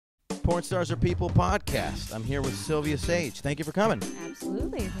Porn Stars Are People podcast. I'm here with Silvia Saige. Thank you for coming.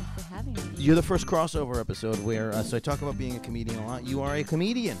 Absolutely. Thanks for having me. You're the first crossover episode where, so I talk about being a comedian a lot. You are a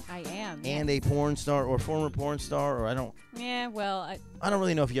comedian. I am. And yes. a porn star or former porn star, or I don't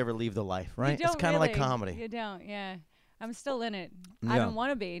really know if you ever leave the life, right? You don't It's kind of really. like comedy. You don't, yeah. I'm still in it. Yeah. I don't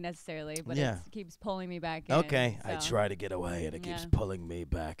want to be necessarily, but it keeps pulling me back in. Okay. So. I try to get away, and it keeps pulling me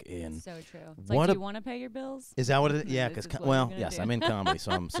back in. It's so true. It's like, do you want to pay your bills? Is that what it is? Yeah, because, yes, do. I'm in comedy,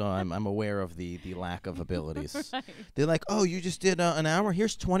 so I'm aware of the lack of abilities. Right. They're like, oh, you just did an hour?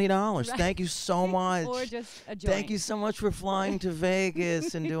 Here's $20. Right. Thank you so much. Or just a joint. Thank you so much for flying to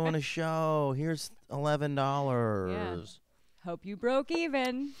Vegas and doing a show. Here's $11. Yeah. Hope you broke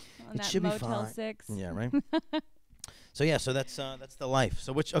even on that should Motel be fine. 6. Yeah, right. So that's the life.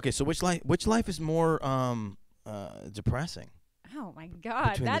 So which life is more depressing? Oh my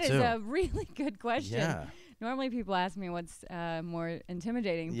God, that is a really good question. Yeah. Normally people ask me what's more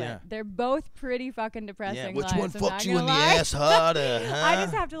intimidating, Yeah. but they're both pretty fucking depressing. Yeah, which lives, one I'm fucks not you in gonna the lie. ass harder? Huh? I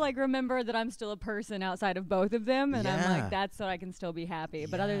just have to remember that I'm still a person outside of both of them, and I'm Yeah. like, that's so I can still be happy.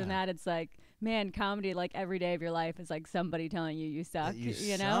 But other than that, it's like, man, comedy every day of your life is like somebody telling you suck,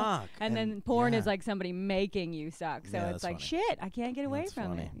 you know? Suck. And then porn is like somebody making you suck. So it's like, funny. shit, I can't get away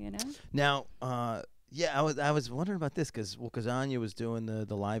from funny. it, you know? Now, I was wondering about this because Anya was doing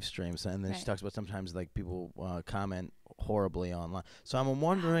the live streams, and then she talks about sometimes people comment horribly online. So I'm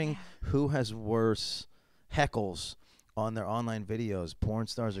wondering who has worse heckles on their online videos, porn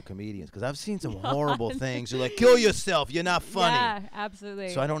stars or comedians, because I've seen some horrible things. You're like, kill yourself, you're not funny. Yeah, absolutely.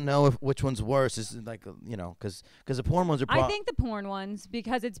 So I don't know which one's worse. Is because the porn ones are. I think the porn ones,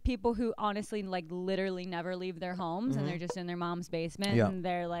 because it's people who honestly literally never leave their homes, and they're just in their mom's basement, and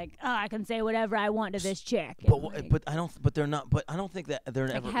they're like, oh, I can say whatever I want to this chick. But I don't. But they're not. But I don't think that they're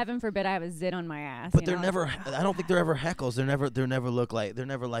never. Heaven forbid I have a zit on my ass. But they're never. I don't think they're ever heckles. They're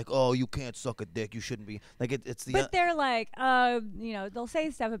never like, oh, you can't suck a dick. You shouldn't be like it. It's the. But they're like, they'll say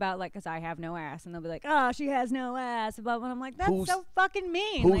stuff about because I have no ass, and they'll be like, oh, she has no ass. But when I'm like, that's so fucking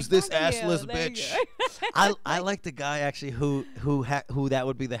mean. Who's this fuck assless you. There bitch? you I like the guy actually who that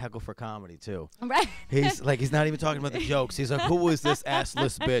would be the heckle for comedy too. Right. He's not even talking about the jokes. He's like, who is this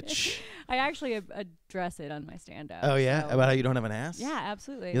assless bitch? I actually address it on my stand-up. Oh yeah, so. About how you don't have an ass? Yeah,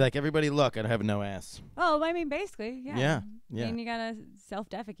 absolutely. You're like, everybody look, I have no ass. Oh, I mean, basically, yeah. Yeah. Yeah. And you gotta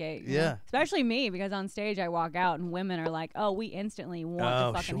self-defecate. Yeah. Know? Especially me, because on stage I walk out and women are like, "Oh, we instantly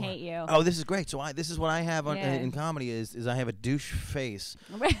want to fucking hate you." Oh, this is great. So this is what I have in comedy is I have a douche face.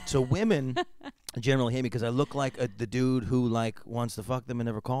 So women generally hate me because I look like the dude who wants to fuck them and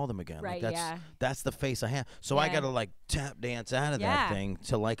never call them again. Right. That's the face I have. So I gotta tap dance out of that thing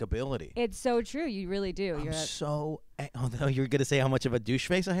to likability. It's so true. You really do. You're gonna say how much of a douche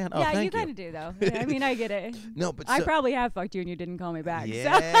face I had? Oh, yeah, thank you kind of do though. I mean, I get it. No, but I probably have fucked you and you didn't call me back.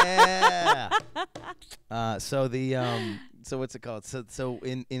 Yeah. So what's it called? So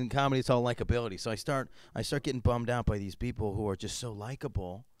in comedy it's all likability. So I start getting bummed out by these people who are just so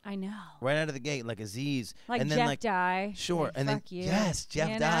likable. I know. Right out of the gate, like Aziz. Like and then Jeff Dye. Sure. And then you. Yes,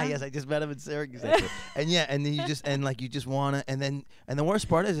 Jeff Dye. Yes, I just met him in Syracuse. Actually. and then you just wanna and the worst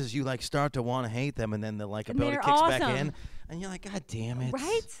part is you start to wanna hate them, and then the likability kicks back in, and you're like, God damn it.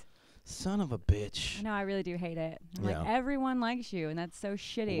 Right? Son of a bitch. No, I really do hate it. I'm like, everyone likes you, and that's so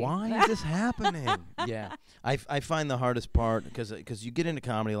shitty. Why is this happening? Yeah. I find the hardest part because you get into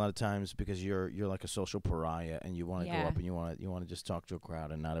comedy a lot of times because you're like a social pariah, and you want to go up and you want to just talk to a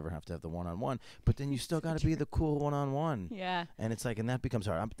crowd and not ever have to have the one-on-one, but then you still got to be the cool one-on-one. Yeah. And it's and that becomes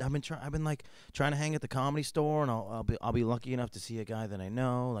hard. I've been trying to hang at the Comedy Store, and I'll be lucky enough to see a guy that I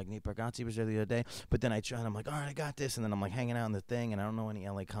know, like Nate Bargatze was there the other day, but then I try and I'm like, all right, I got this, and then I'm hanging out in the thing, and I don't know any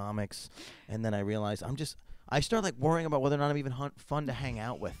LA comics. And then I realized I start worrying about whether or not I'm even fun to hang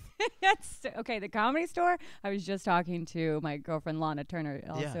out with. Okay, the Comedy Store. I was just talking to my girlfriend Lana Turner,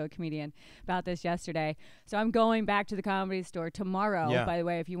 also a comedian, about this yesterday. So I'm going back to the Comedy Store tomorrow. Yeah. By the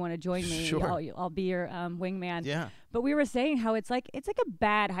way, if you want to join me, I'll be your wingman. Yeah. But we were saying how it's like a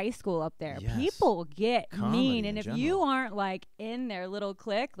bad high school up there. Yes. Comedy get mean, and if general. you aren't in their little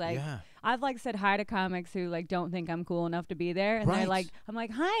clique, I've said hi to comics who don't think I'm cool enough to be there, and they're like, I'm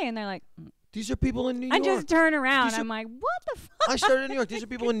like, hi, and they're like, these are people in New York. I just turn around. I'm like, what the fuck? I started in New York. These are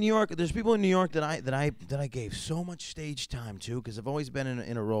people in New York. There's people in New York that I gave so much stage time to, because I've always been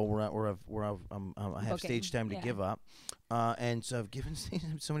in a role where I have stage time to give up. And so I've given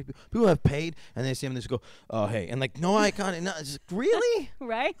so many people have paid, and they see him and they just go, oh, hey. And no icon. No, it's really?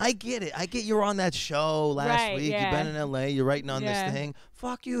 Right? I get it. I get you're on that show last week. Yeah. You've been in L.A. You're writing on this thing.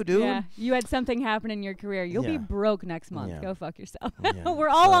 Fuck you, dude. Yeah. You had something happen in your career. You'll be broke next month. Go fuck yourself. Yeah. We're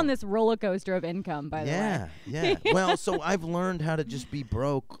all on this roller coaster of income, by the way. Yeah. Well, so I've learned learned how to just be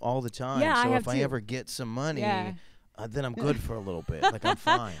broke all the time. Yeah, so I if I ever get some money, then I'm good for a little bit. Like, I'm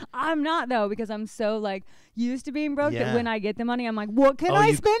fine. I'm not, though, because I'm so, like, used to being broke that when I get the money, I'm like, what can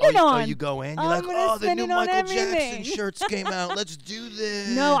I spend it on? Oh, you go in, you're like, oh, the new Michael Jackson shirts came out. Let's do this.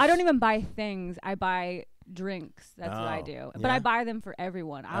 No, I don't even buy things. I buy drinks. That's what I do. But I buy them for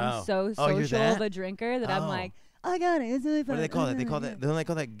everyone. I'm so social of a drinker that I'm like, I got it. It's really fun. What do they call it?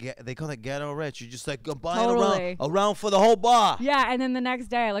 They call that ghetto rich. You just like go buy it around for the whole bar. Yeah, and then the next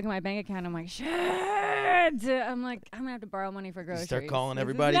day I look at my bank account. I'm like, shit. I'm like, I'm gonna have to borrow money for groceries. You start calling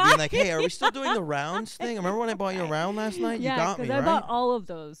everybody, being like, hey, are we still doing the rounds thing? Remember when I bought you a round last night? Yeah, you got me, right? I bought all of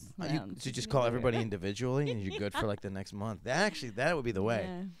those. You just call everybody individually, and you're good for like the next month. That would be the way.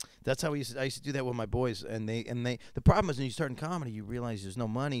 Yeah. That's how I used to do that with my boys, and they. The problem is when you start in comedy, you realize there's no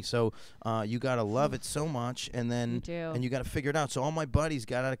money, so you gotta love it so much, and you got to figure it out. So all my buddies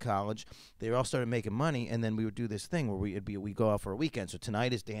got out of college. They all started making money, and then we would do this thing where we go out for a weekend. So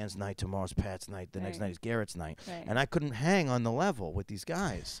tonight is Dan's night, tomorrow's Pat's night, the next night is Garrett's night. Right. And I couldn't hang on the level with these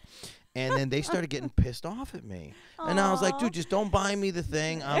guys. And then they started getting pissed off at me. Aww. And I was like, dude, just don't buy me the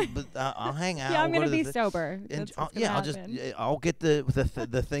thing. I'll hang out. Yeah, I'm going to be sober. And I'll get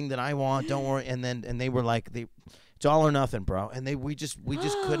the thing that I want. Don't worry. And they were like, it's all or nothing, bro. And we just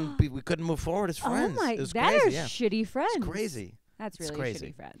couldn't move forward as friends. Oh my, it was that crazy, are shitty friends. It's crazy. That's really crazy.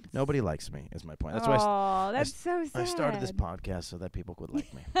 Shitty friends. Nobody likes me, is my point. That's why that's so sad. I started this podcast so that people would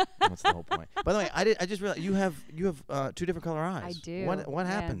like me. That's the whole point. By the way, I just realized you have two different color eyes. I do. What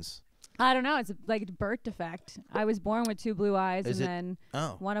happens? I don't know. It's like a birth defect. I was born with two blue eyes, and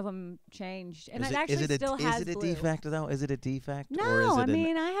then one of them changed. And it actually still has blue. Is it a defect, though? Is it a defect? No, or is it I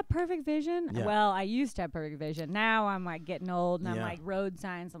mean, I have perfect vision. Yeah. Well, I used to have perfect vision. Now I'm like getting old, and I'm like road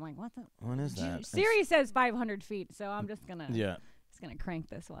signs. I'm like, what the? What is that? Siri says 500 feet, so I'm just going to... Gonna crank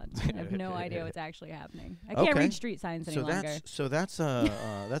this one. I have no idea what's actually happening. I can't read street signs any longer.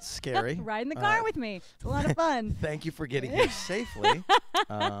 That's scary. Ride in the car with me. It's a lot of fun. Thank you for getting here safely.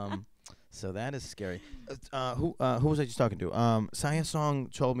 So that is scary. Who was I just talking to? Saya Song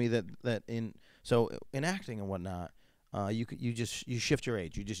told me that in acting and whatnot, you shift your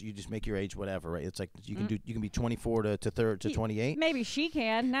age. You just make your age whatever, right? It's like you can be 24 to 28. Maybe she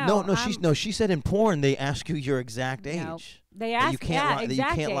can. She said in porn they ask you your exact age. They ask you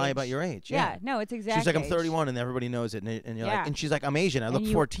can't lie about your age. Yeah, no, it's exact. She's like, I'm 31, and everybody knows it, and you're like, and she's like, I'm Asian. I look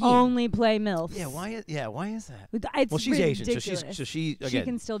 14. Only play MILFs. Why is that? It's she's ridiculous. Asian, so she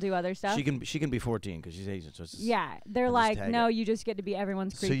can still do other stuff. She can be 14 because she's Asian. So it's they're like, no, you just get to be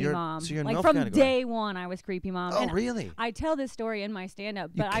everyone's creepy mom. So you're like MILF from category. day one, I was creepy mom. Oh, really? I tell this story in my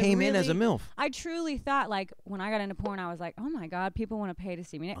stand-up, but you came in as a MILF. I truly thought, like, when I got into porn, I was like, oh my god, people want to pay to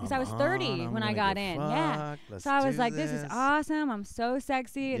see me, because I was 30 when I got in. Yeah, so I was like, this is awesome. I'm so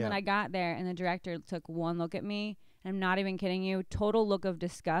sexy. And then I got there, and the director took one look at me, and I'm not even kidding you, total look of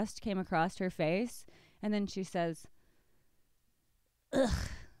disgust came across her face, and then she says, ugh,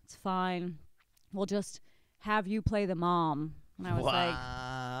 it's fine, we'll just have you play the mom. And I was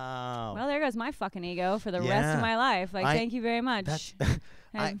like, well, there goes my fucking ego for the rest of my life. Like, thank you very much.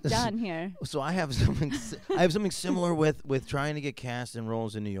 I'm done here. So I have something similar with trying to get cast in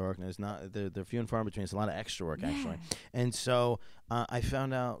roles in New York, and it's not they're few and far between. It's a lot of extra work actually, and so I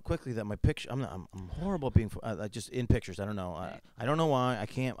found out quickly that my picture. I'm horrible at being just in pictures. I don't know. I don't know why I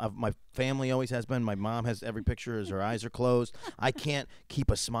can't. My family always has been. My mom has every picture as her eyes are closed. I can't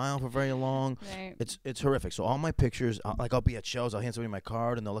keep a smile for very long. Right. It's horrific. So all my pictures, I'll be at shows. I'll hand somebody my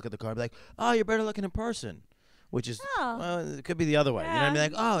card, and they'll look at the card, and be like, "Oh, you're better looking in person." Which is, it could be the other way. You know what I mean?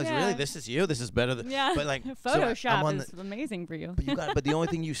 Like, oh, it's really, this is you? This is better than, but like, Photoshop is amazing for you. But the only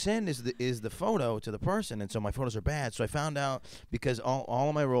thing you send is the photo to the person, and so my photos are bad. So I found out, because all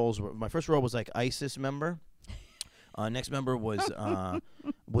of my roles my first role was like ISIS member. Next member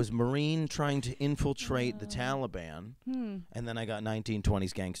was Marine trying to infiltrate the Taliban, and then I got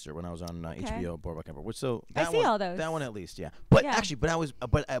 1920s Gangster when I was on HBO Boardwalk Empire. So I see all those. That one at least, yeah. But actually,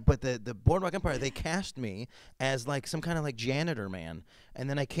 but the Boardwalk Empire, they cast me as like some kind of like janitor man, and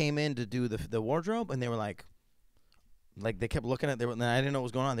then I came in to do the wardrobe, and they were like they kept looking at and I didn't know what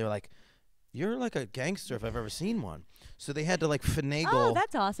was going on. They were like, you're like a gangster if I've ever seen one. So they had to like finagle. Oh,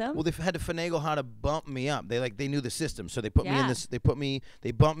 that's awesome. Well, they had to finagle how to bump me up. They knew the system, so they put me in this. They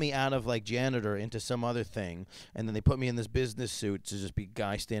bumped me out of like janitor into some other thing, and then they put me in this business suit to just be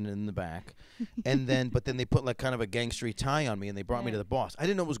guy standing in the back, and then they put like kind of a gangstery tie on me, and they brought me to the boss. I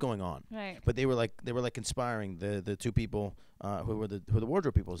didn't know what was going on. Right. But they were like inspiring the two people who were the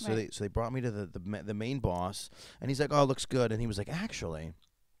wardrobe people. So they brought me to the main boss, and he's like, oh, it looks good, and he was like, actually,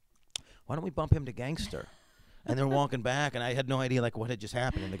 why don't we bump him to gangster? And they're walking back, and I had no idea like what had just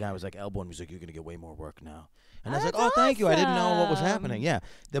happened. And the guy was like elbowing me. He's like, "You're gonna get way more work now." And I was like, oh, thank you. I didn't know what was happening. Yeah.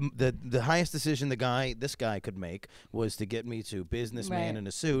 The highest decision this guy could make was to get me to businessman in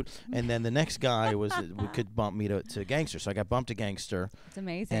a suit. And then the next guy could bump me to gangster. So I got bumped to gangster. It's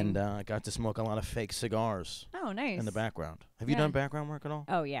amazing. And I got to smoke a lot of fake cigars. Oh, nice. In the background. Have you done background work at all?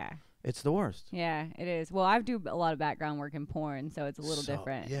 Oh, yeah. It's the worst. Yeah, it is. Well, I do a lot of background work in porn, so it's a little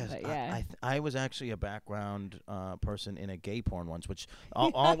different. Yes, but yeah. I was actually a background person in a gay porn once, which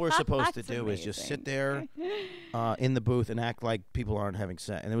all we're supposed to do is just sit there in the booth and act like people aren't having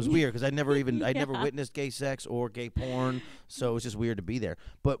sex. And it was weird because I'd never witnessed gay sex or gay porn, so it was just weird to be there.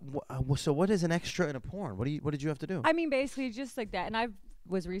 But so what is an extra in a porn? What did you have to do? I mean, basically just like that. And I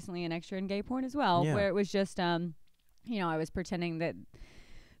was recently an extra in gay porn as well, where it was just, I was pretending that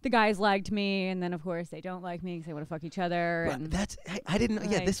the guys liked me, and then of course they don't like me because they want to fuck each other. Right, and I didn't know.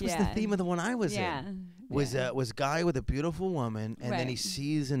 Yeah, this was the theme of the one I was in. Was guy with a beautiful woman, and then he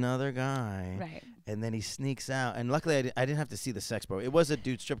sees another guy, and then he sneaks out. And luckily, I didn't have to see the sex, bro. It was a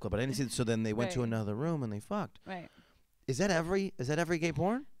dude strip club, but I didn't see it. So then they went to another room and they fucked. Right. Is that every gay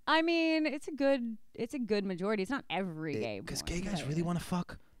porn? I mean, it's a good majority. It's not every gay porn. Because gay guys really want to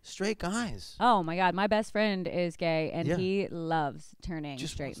fuck straight guys. Oh my God, my best friend is gay, and he loves turning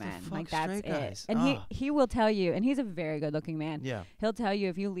straight men. Like that's it. Guys. And he will tell you, and he's a very good-looking man. Yeah, he'll tell you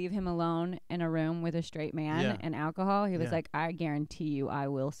if you leave him alone in a room with a straight man and alcohol, he was like, I guarantee you, I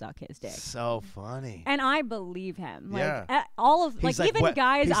will suck his dick. So funny. And I believe him. Like all of he's even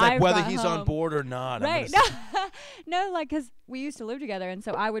guys he's I've whether brought he's home, on board or not. Right? No, like because we used to live together, and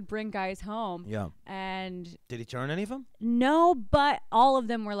so I would bring guys home. Yeah. And did he turn any of them? No, but all of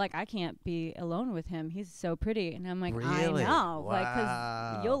them were like, I can't be alone with him. He's so pretty. And I'm like, really? I know. Wow. Like,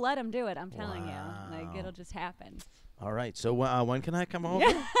 because you'll let him do it. I'm telling you. Like, it'll just happen. All right. So when can I come over?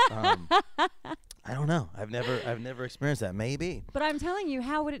 I don't know. I've never experienced that. Maybe. But I'm telling you,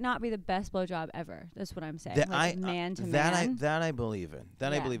 how would it not be the best blowjob ever? That's what I'm saying. Like man to man. That I believe in.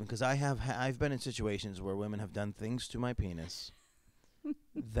 I believe in because I've been in situations where women have done things to my penis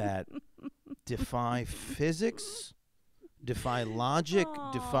that defy physics, defy logic,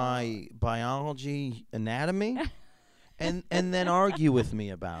 defy biology, anatomy. And then argue with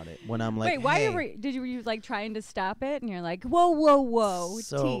me about it when I'm like, wait, why were you like trying to stop it? And you're like, whoa,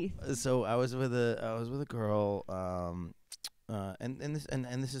 teeth. So I was with a girl, and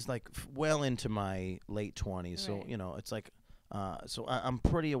this is like well into my late 20s. Right. So it's like, so I'm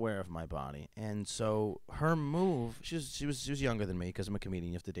pretty aware of my body, and so her move, she was younger than me because I'm a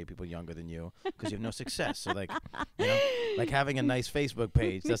comedian. You have to date people younger than you because you have no success. So like, like having a nice Facebook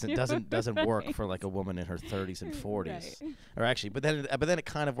page doesn't work for like a woman in her 30s and 40s, right. Or actually, but then it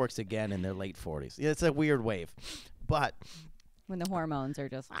kind of works again in their late 40s. Yeah, it's a weird wave, but. When the hormones are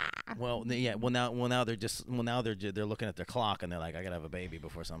just well now they're looking at their clock and they're like, I gotta have a baby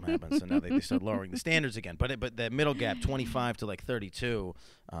before something happens. So now they start lowering the standards again. But the middle gap, 25 to like 32,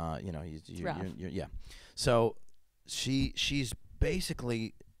 yeah. So she's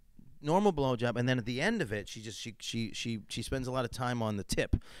basically normal blowjob, and then at the end of it, she spends a lot of time on the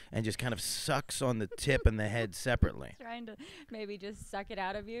tip and just kind of sucks on the tip and the head separately. Trying to maybe just suck it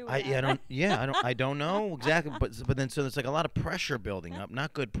out of you. I don't know exactly, but then so there's like a lot of pressure building up,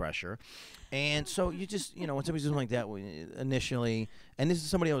 not good pressure, and so you just when somebody's doing like that initially, and this is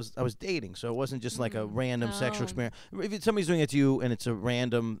somebody I was dating, so it wasn't just like a random sexual experience. If somebody's doing it to you and it's a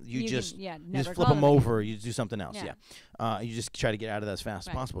random, you just flip them over, you do something else, you just try to get out of that as fast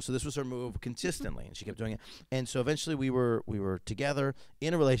as possible. So this was her move consistently, and she kept doing it, and so eventually we were together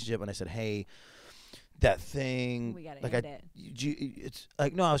in a relationship, and I said, hey, that thing, we gotta like end it. It's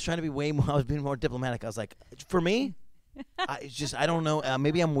like, no, I was trying to be I was being more diplomatic. I was like, for me, I don't know,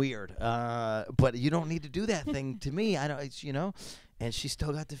 maybe I'm weird, but you don't need to do that thing to me. I don't, and she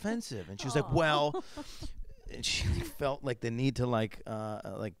still got defensive, and she was like, well, and she felt like the need to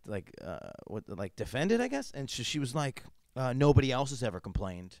defend it, I guess, and she was like, nobody else has ever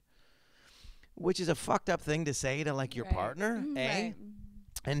complained, which is a fucked up thing to say to like your partner, A, right.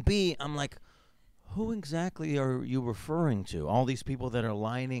 And B, I'm like, who exactly are you referring to? All these people that are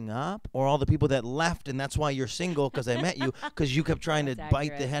lining up, or all the people that left, and that's why you're single because I met you, because you kept trying to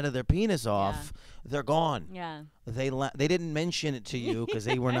bite the head of their penis off. They're gone. Yeah. They didn't mention it to you because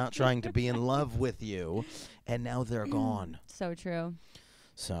they were not trying to be in love with you, and now they're gone. So true.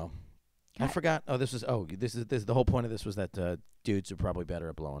 So, I forgot. This is the whole point of this was that dudes are probably better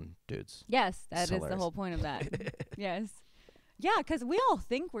at blowing dudes. Yes, that is the whole point of that. Yes. Yeah, because we all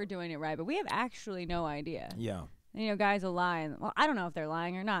think we're doing it right, but we have actually no idea. Yeah. You know, guys will lie. Well, I don't know if they're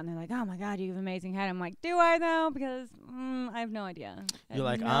lying or not. And they're like, oh, my God, you have an amazing head. I'm like, do I, though? Because I have no idea. You're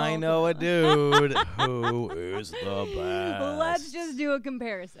like, I know a dude who is the best. Let's just do a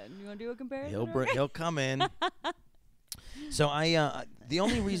comparison. You want to do a comparison? He'll come in. So the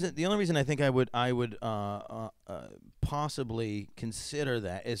only reason I think I would possibly consider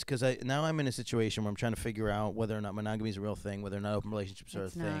that is because now I'm in a situation where I'm trying to figure out whether or not monogamy is a real thing, whether or not open relationships are a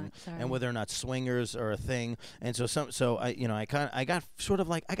thing, and whether or not swingers are a thing. And so I got sort of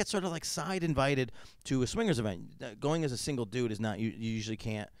like side invited to a swingers event. Going as a single dude is not you usually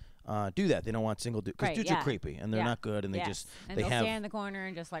can't. Do that. They don't want single dudes because dudes are creepy and they're not good, and they'll stand in the corner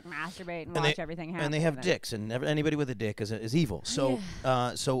and just like masturbate and watch everything happen. And they have dicks, and anybody with a dick is evil. So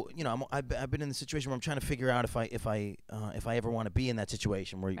I've been in the situation where I'm trying to figure out if I ever want to be in that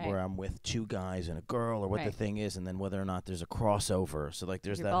situation where I'm with two guys and a girl, or what the thing is, and then whether or not there's a crossover. So like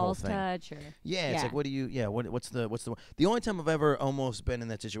there's your that whole thing. Touch or it's like what do you what's the only time I've ever almost been in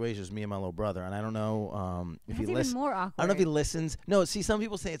that situation is me and my little brother, and I don't know if he listens. More awkward. I don't know if he listens. No, see, some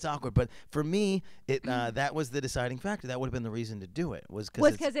people say it's awkward. But for me, that was the deciding factor. That would have been the reason to do it. Was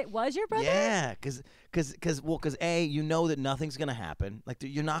because it was your brother? Yeah, because A, you know that nothing's gonna happen. Like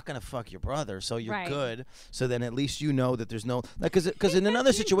you're not gonna fuck your brother, so you're good. So then at least you know that there's no because in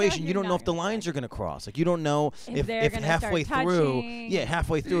another situation you don't know if the lines are gonna cross. Like you don't know if halfway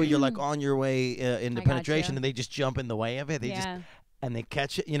through you're like on your way into penetration and they just jump in the way of it. And they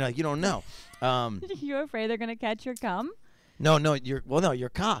catch it. You know, you don't know. You afraid they're gonna catch your cum? No, your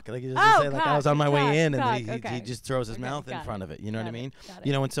cock. Like you just say, like I was on my way in, and he just throws his mouth in front of it. You know what I mean?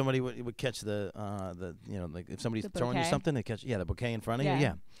 You know when somebody would catch the like if somebody's throwing you something, they catch the bouquet in front of you.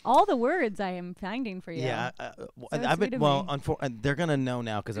 Yeah. All the words I am finding for you. Yeah, I've been they're gonna know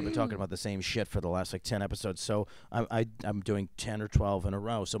now because I've been talking about the same shit for the last like 10 episodes. So I'm doing 10 or 12 in a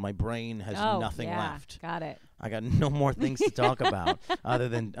row. So my brain has nothing left. Got it. I got no more things to talk about other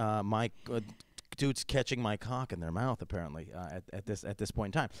than my. Dudes catching my cock in their mouth apparently at this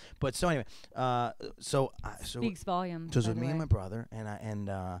point in time. But so anyway, so speaks volumes. So it was with me and my brother,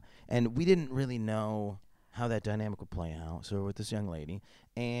 and we didn't really know how that dynamic would play out. So we're with this young lady,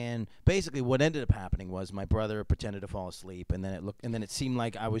 and basically what ended up happening was my brother pretended to fall asleep, and then it seemed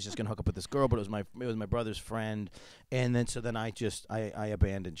like I was just gonna hook up with this girl, but it was my brother's friend, and then I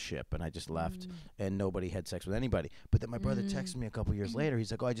abandoned ship and I just left, and nobody had sex with anybody. But then my brother texted me a couple years later.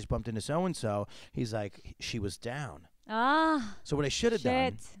 He's like, "Oh, I just bumped into so and so." He's like, "She was down." So what I should have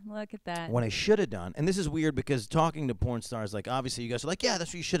done. Look at that. What I should have done, and this is weird because talking to porn stars, like obviously you guys are like, yeah,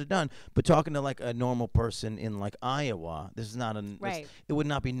 that's what you should have done. But talking to like a normal person in like Iowa, this is not right. It would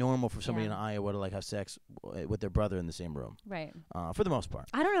not be normal for somebody in Iowa to like have sex with their brother in the same room. Right. For the most part.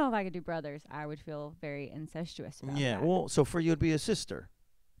 I don't know if I could do brothers. I would feel very incestuous about that. Well, so for you it'd be a sister.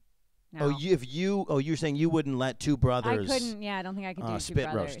 No. You're saying you wouldn't let two brothers. I couldn't. Yeah, I don't think I could do two spit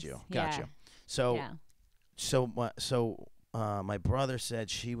brothers. roast you. Gotcha. Yeah. So my brother said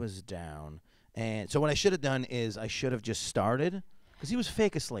she was down, and so what I should have done is I should have just started because he was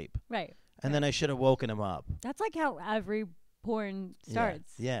fake asleep, right? And then I should have woken him up. That's like how every porn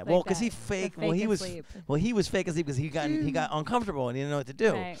starts. Yeah. Like well, because he fake. Well, he was fake asleep because he got uncomfortable and he didn't know what to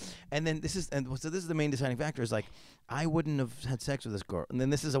do. Right. And then this is the main deciding factor is like I wouldn't have had sex with this girl. And then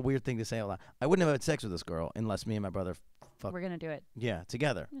this is a weird thing to say a lot. I wouldn't have had sex with this girl unless me and my brother. We're gonna do it. Yeah,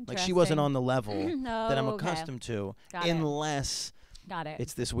 together. Like she wasn't on the level that I'm accustomed to, unless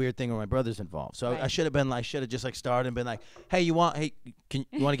it's this weird thing where my brother's involved. So I should have just like started and been like, hey, you want to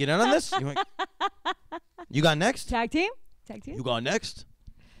get in on this? You got next? Tag team. You got next?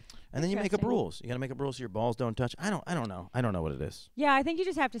 And then you make up rules. You got to make up rules so your balls don't touch. I don't know. I don't know what it is. Yeah, I think you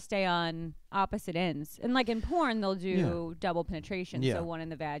just have to stay on opposite ends. And like in porn, they'll do double penetration, so one in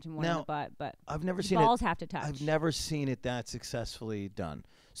the vag and one in the butt. But I've never seen balls have to touch. I've never seen it that successfully done.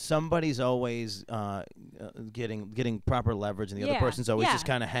 Somebody's always getting proper leverage, and the other person's always just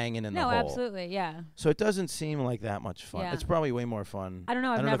kind of hanging in the hole. No, absolutely, yeah. So it doesn't seem like that much fun. It's probably way more fun. I don't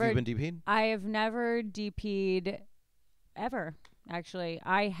know. I don't know if you've been DP'd. I have never DP'd ever. Actually,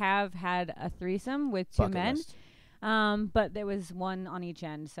 I have had a threesome with two men, but there was one on each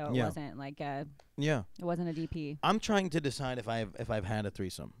end, so it wasn't like it wasn't a DP. I'm trying to decide if I've had a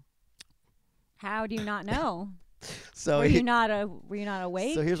threesome. How do you not know? So were you not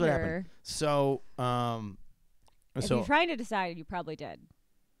awake? So here's what happened. So if you're trying to decide, you probably did.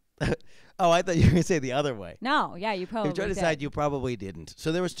 Oh, I thought you were going to say the other way. No, yeah, you probably If you try to decide, you probably didn't.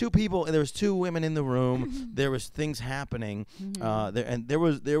 So there was two people, and there was two women in the room. There was things happening. There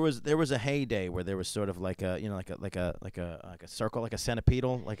was a heyday where there was sort of like a like a circle, like a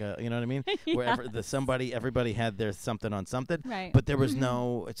centipedal, like a, you know what I mean? Yes. Where everybody had their something on something. Right. But there was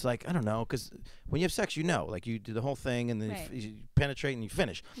no. It's like, I don't know, because when you have sex, like you do the whole thing and then you penetrate and you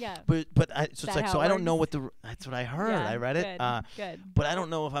finish. Yeah. But so it's like, so I don't know that's what I heard. Yeah, I read it. Good. But I don't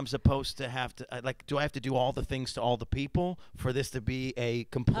know if I'm supposed to have to, do I have to do all the things to all the people for this to be a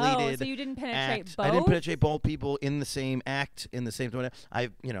completed Oh, so you didn't penetrate act? both? I didn't penetrate both people in the same act, in the same. I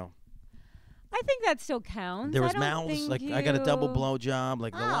think that still counts. There was mouths. Like, I got a double blow job.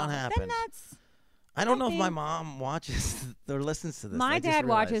 Like, a lot happened. Then that's. I don't know if my mom watches or listens to this. My dad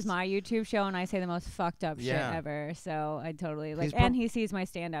watches my YouTube show, and I say the most fucked up shit ever. So I totally and he sees my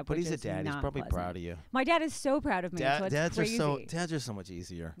stand up. But he's a dad. He's probably proud of you. My dad is so proud of me. So it's dads crazy. Dads are so much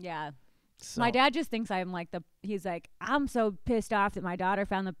easier. Yeah. So. My dad just thinks I'm like he's like, I'm so pissed off that my daughter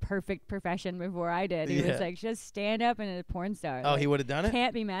found the perfect profession before I did. He was like, just stand up and a porn star. Oh, he would have done it?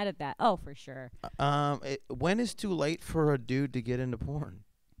 Can't be mad at that. Oh, for sure. When is too late for a dude to get into porn?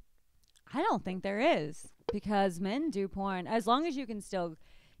 I don't think there is, because men do porn as long as you can still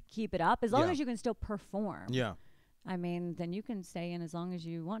keep it up, as long as you can still perform. Yeah. I mean, then you can stay in as long as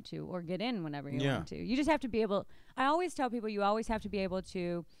you want to, or get in whenever you want to. You just have to be able. I always tell people you always have to be able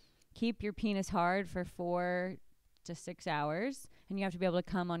to keep your penis hard for 4 to 6 hours, and you have to be able to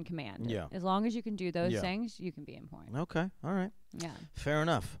come on command. Yeah. As long as you can do those things, you can be in porn. Okay. All right. Yeah. Fair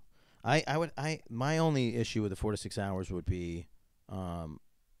enough. My only issue with the 4 to 6 hours would be,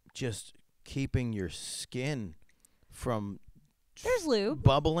 just keeping your skin from there's lube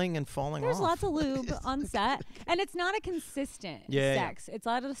bubbling and falling There's off. lots of lube on set, and it's not a consistent sex. It's a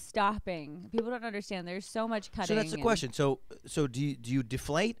lot of stopping. People don't understand. There's so much cutting. So that's the question. So do you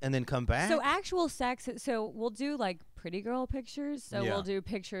deflate and then come back? So actual sex. So we'll do like pretty girl pictures. So we'll do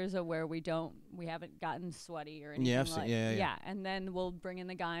pictures of where we haven't gotten sweaty or anything. Yeah. And then we'll bring in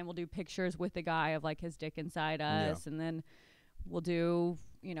the guy and we'll do pictures with the guy of like his dick inside us, and then we'll do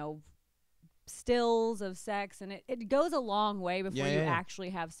stills of sex, and it goes a long way before you actually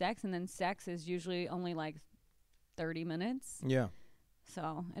have sex, and then sex is usually only like 30 minutes. Yeah.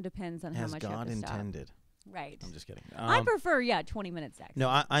 So it depends on how much God you have to intended. Stop. Right. I'm just kidding. I prefer 20-minute sex. No,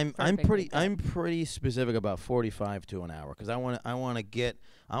 I'm pretty specific about 45 to an hour, because I want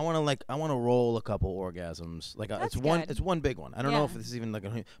to roll a couple orgasms. Like it's one big one. I don't know if this is even like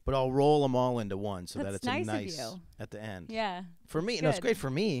but I'll roll them all into one so that it's nice nice of you. at the end. Yeah. For me, no, it's great for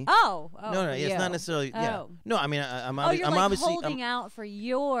me. Oh no, it's not necessarily. Yeah. No, I mean I'm obviously holding out for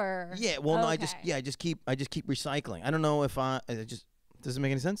your. Yeah. Well, no, I just keep recycling. I don't know if does it make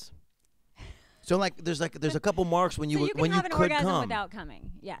any sense? So there's a couple marks when you can have an orgasm come without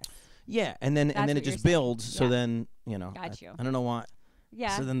coming. Yes. Yeah, and then it just builds. So then Got you. I don't know why.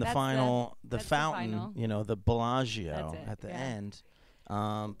 Yeah. So then the fountain, the Bellagio at the end.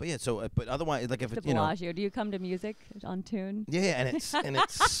 But yeah. So but otherwise, like if the Bellagio, do you come to music on tune? Yeah, and it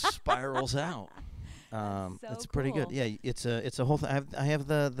spirals out. It's pretty good. Yeah, it's a whole thing. I have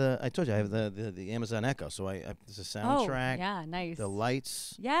the I told you I have the Amazon Echo, so there's a soundtrack. Oh, yeah, nice. The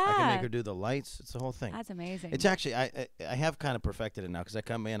lights. Yeah. I can make her do the lights. It's the whole thing. That's amazing. It's actually I have kind of perfected it now, because I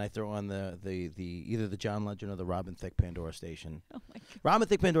come in, I throw on the either the John Legend or the Robin Thicke Pandora Station. Oh my God. Robin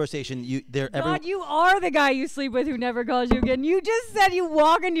Thicke Pandora Station. You are the guy you sleep with who never calls you again. You just said you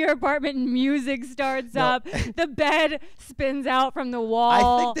walk into your apartment and music starts up. The bed spins out from the wall.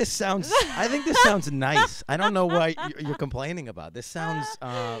 I think this sounds nice. I don't know why you're complaining about. This sounds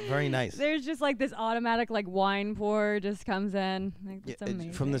very nice. There's just like this automatic like wine pour just comes in. Like, that's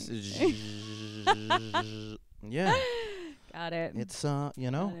amazing. From this. Yeah. Got it. It's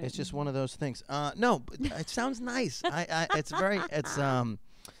it's just one of those things. No, it sounds nice. It's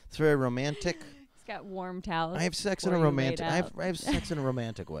very romantic. It's got warm towels. I have sex in a romantic. I have sex in a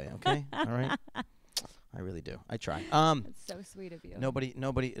romantic way. Okay. All right. I really do. I try. It's so sweet of you. Nobody.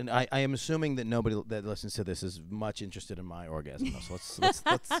 I am assuming that nobody that listens to this is much interested in my orgasm. So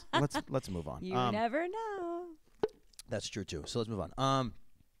let's move on. You never know. That's true too. So let's move on.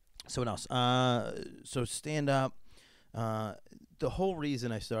 So what else? So stand up. The whole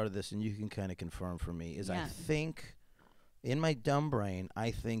reason I started this, and you can kind of confirm for me, is I think, in my dumb brain,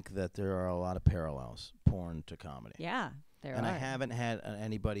 I think that there are a lot of parallels, porn to comedy. Yeah. And I haven't had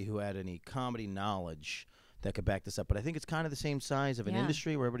anybody who had any comedy knowledge that could back this up. But I think it's kind of the same size of an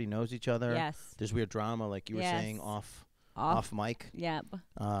industry where everybody knows each other. Yes. There's weird drama, like you were saying, off mic. Yep.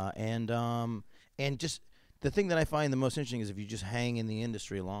 And just the thing that I find the most interesting is if you just hang in the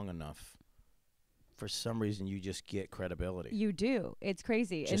industry long enough, for some reason you just get credibility. You do. It's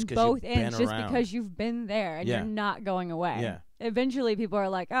crazy. Just in both ends, just around. because you've been there and you're not going away. Yeah. Eventually, people are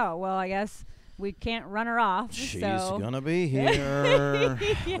like, "Oh, well, I guess we can't run her off. She's so. gonna be here.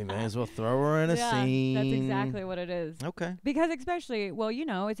 We may as well throw her in a scene." That's exactly what it is. Okay. Because especially, well, you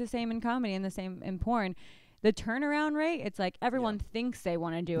know, it's the same in comedy and the same in porn. The turnaround rate, it's like everyone thinks they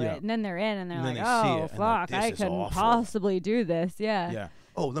want to do it, and then they're in, and they're like, "Oh, fuck, I couldn't possibly do this." Yeah. Yeah.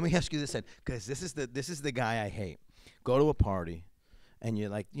 Oh, let me ask you this then, because this is the guy I hate. Go to a party, and you're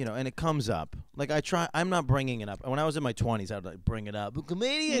like, you know, and it comes up. Like I'm not bringing it up. When I was in my 20s, I'd like bring it up.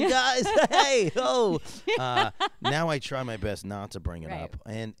 Comedian guys, hey, oh. Now I try my best not to bring it up,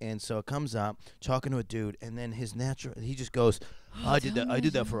 and so it comes up, talking to a dude, and then he just goes, I did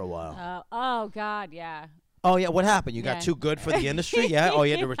that for a while. Oh God, yeah. Oh yeah, what happened? You got too good for the industry? Yeah. Oh,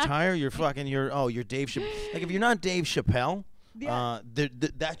 you had to retire. You're Dave Chappelle. Like if you're not Dave Chappelle,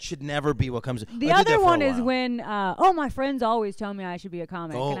 that should never be what comes. The other one is when my friends always tell me I should be a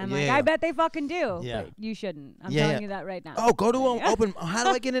comic, and I'm like, I bet they fucking do. Yeah. But you shouldn't. I'm telling you that right now. Oh, go to an open. How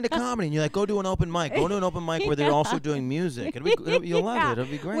do I get into comedy? And you're like, go to an open mic. Go to an open mic where they're also doing music. You'll love it.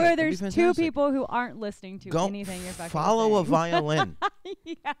 It'll be great. Where there's two people who aren't listening to anything you're fucking follow saying. a violin.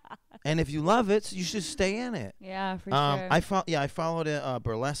 Yeah. And if you love it, you should stay in it. Yeah, for sure. I followed a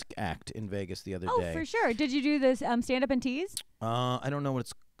burlesque act in Vegas the other day. Oh, for sure. Did you do this stand up and tease? I don't know what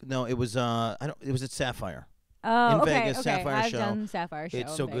it's. No, it was. It was at Sapphire. Oh, in okay. Vegas, Okay. Sapphire I've show. done Sapphire show.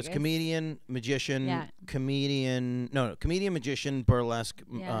 It's so good. It's comedian, magician, comedian, magician, burlesque,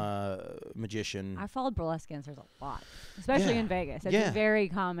 magician. I followed burlesque dancers a lot, especially in Vegas. It's a very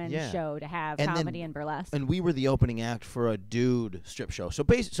common show to have comedy and burlesque. And we were the opening act for a dude strip show. So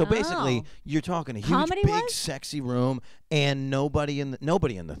basically, you're talking a huge, comedy big, sexy room and nobody in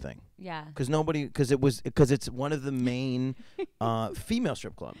the thing. Yeah. Because it's one of the main female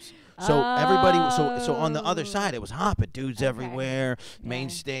strip clubs. So everybody, so on the other side, it was hot, but dudes everywhere,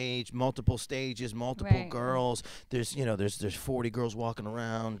 main stage, multiple stages, multiple girls. There's 40 girls walking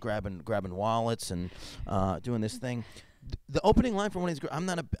around, grabbing wallets and doing this thing. The opening line for one of these girls, I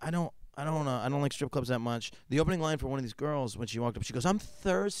don't like strip clubs that much. The opening line for one of these girls when she walked up, she goes, "I'm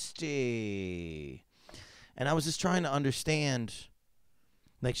thirsty," and I was just trying to understand.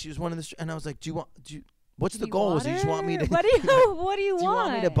 Like she was one of the, and I was like, what's the goal? Is you just want me to? What do you want? Do you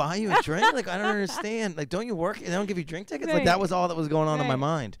want me to buy you a drink? Like I don't understand. Like don't you work? They don't give you drink tickets. Like that was all that was going on in my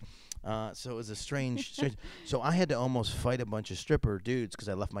mind. So it was a strange. So I had to almost fight a bunch of stripper dudes because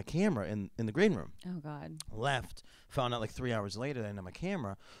I left my camera in the green room. Oh God. Left. Found out like 3 hours later that I didn't have my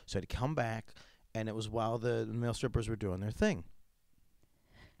camera. So I had to come back, and it was while the male strippers were doing their thing.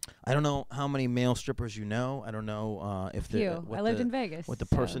 I don't know how many male strippers you know. I don't know if they're. I lived in Vegas. What the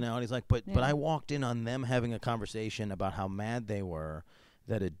personality's like, but I walked in on them having a conversation about how mad they were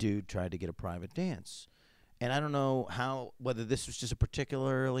that a dude tried to get a private dance, and I don't know whether this was just a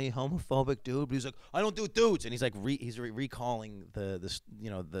particularly homophobic dude, but he's like, I don't do dudes, and he's like recalling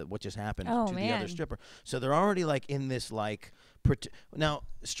the what just happened to the other stripper. So they're already like in this like now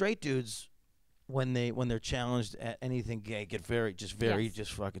straight dudes. When they're challenged at anything gay, get just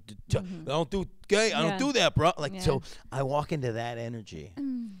fucking. I don't do gay. I don't do that, bro. Like so, I walk into that energy,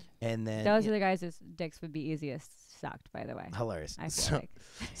 and then those are the guys whose dicks would be easiest sucked. By the way, hilarious. I feel like.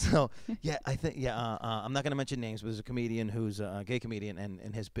 So I think I'm not gonna mention names, but there's a comedian who's a gay comedian,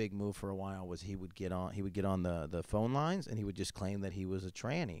 and his big move for a while was he would get on the phone lines and he would just claim that he was a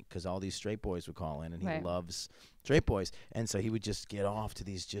tranny because all these straight boys would call in and he loves straight boys, and so he would just get off to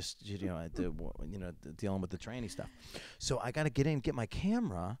these dealing with the tranny stuff. So I got to get my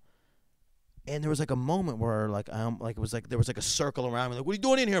camera, and there was like a moment where it was like there was like a circle around me, like, what are you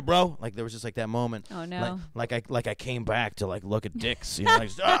doing in here, bro? Like there was just like that moment. Oh no! Like I came back to like look at dicks,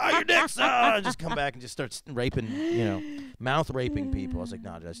 like your dicks, just come back and just start raping, mouth raping people. I was like,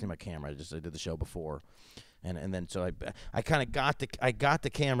 no, I just need my camera. I did the show before. And then so I kind of got the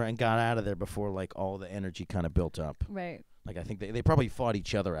camera and got out of there before like all the energy kind of built up. Right. Like I think they probably fought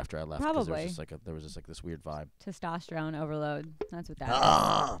each other after I left. Probably. There was just like this weird vibe. Testosterone overload. That's what that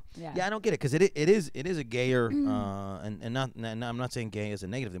is. Yeah, I don't get it because it is a gayer and I'm not saying gay is a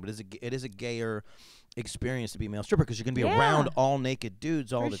negative thing, but it is a gayer experience to be a male stripper because you're gonna be around all naked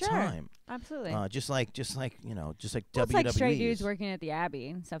dudes all the time. Absolutely. Just like WWE. It's like straight dudes working at the Abbey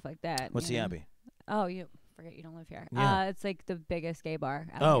and stuff like that. What's the Abbey? Oh, you forget you don't live here. Yeah. It's like the biggest gay bar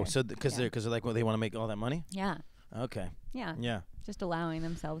out here. So because they're like they want to make all that money. Yeah. Okay. Yeah. Yeah. Just allowing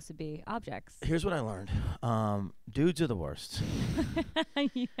themselves to be objects. Here's what I learned. Dudes are the worst.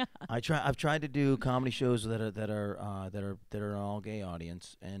 Yeah. I've tried to do comedy shows that are all gay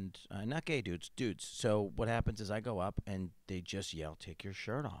audience and not gay dudes. So what happens is I go up and they just yell, "Take your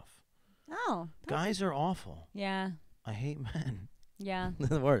shirt off." Oh. Guys are awful. Yeah. I hate men. Yeah.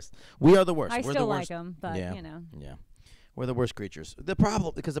 They're the worst. We are the worst. I We're still the like worst. them, but, you know. Yeah. We're the worst creatures. The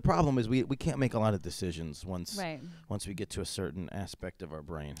problem is we can't make a lot of decisions once we get to a certain aspect of our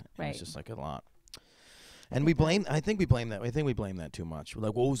brain. It's just like a lot. And I think we blame that too much. We're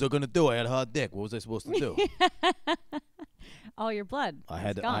like, what was I going to do? I had a hard dick. What was I supposed to do? All your blood.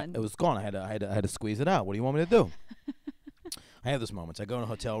 It was gone. I had to squeeze it out. What do you want me to do? I have those moments. I go in a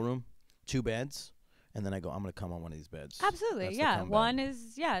hotel room, 2 beds. And then I go, I'm going to come on one of these beds. Absolutely, yeah. One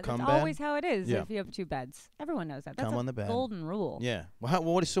is, that's always how it is if you have 2 beds. Everyone knows that. That's come on the bed. Golden rule. Yeah. Well,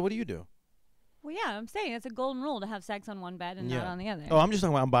 what do you do? Well, yeah, I'm saying it's a golden rule to have sex on one bed and not on the other. Oh, I'm just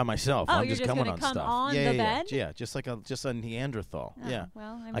talking about I'm by myself. Oh, I'm you're just coming on come stuff. on the bed? Yeah, just a Neanderthal. Oh, yeah.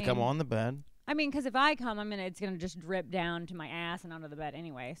 Well, I come on the bed. I mean, because if I come, it's going to just drip down to my ass and onto the bed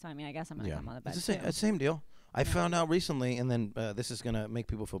anyway. So, I guess I'm going to come on the bed, it's the same deal. I found out recently, and then this is going to make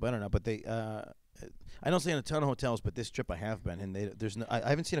people feel better now, but I don't stay in a ton of hotels, but this trip I have been, and I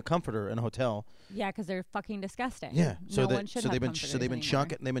haven't seen a comforter in a hotel. Yeah, because they're fucking disgusting. Yeah, so they've been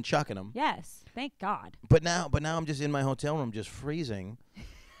chucking them. Yes, thank God. But now I'm just in my hotel room, just freezing.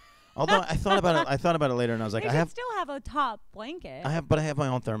 Although I thought about it later, and I was like, I still have a top blanket. I have my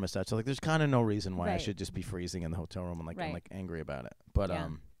own thermostat, so there's kind of no reason why I should just be freezing in the hotel room. I'm angry about it, but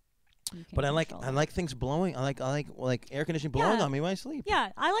But I like things blowing. I like air conditioning blowing on me when I sleep. Yeah,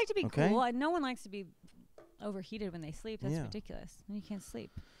 I like to be cool. No one likes to be overheated when they sleep. That's ridiculous. And you can't sleep.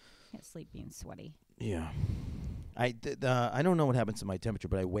 You can't sleep being sweaty. Yeah. I don't know what happens to my temperature,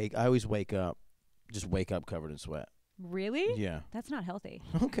 but I always wake up covered in sweat. Really? Yeah. That's not healthy.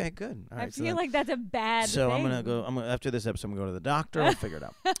 Okay, good. All right, I feel like that's a bad thing. So I'm gonna go. After this episode, I'm gonna go to the doctor. I'll figure it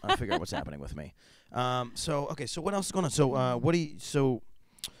out. I'll figure out what's happening with me. So what else is going on? So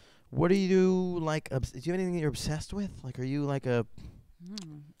what do you like? Do you have anything that you're obsessed with? Like, are you like a?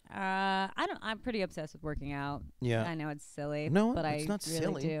 I'm pretty obsessed with working out. Yeah. I know it's silly. No, but it's not really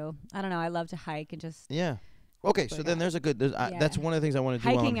silly. do. I don't know. I love to hike and just. Yeah. Okay, so then there's a good. That's one of the things I want to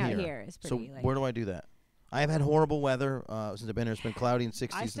do hiking while I'm out here is pretty. So where do I do that? I've had horrible weather since I've been here. It's been cloudy and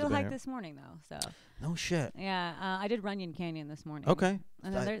 60s. I still hiked this morning though. So. No shit. Yeah, I did Runyon Canyon this morning. Okay.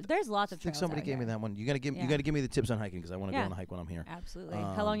 And there's lots of trails. I think somebody gave me that one. You gotta give me the tips on hiking because I want to go on a hike when I'm here. Absolutely.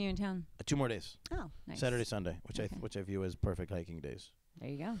 How long are you in town? 2 more days. Oh, nice. Saturday, Sunday, which I view as perfect hiking days. There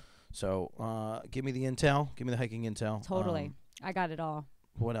you go. So give me the intel. Give me the hiking intel. Totally. I got it all.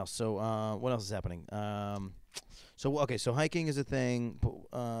 What else? So what else is happening? So hiking is a thing.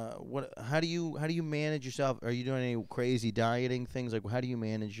 How do you manage yourself? Are you doing any crazy dieting things? Like, how do you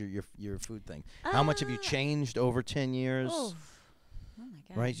manage your food thing? How much have you changed over 10 years? Oh my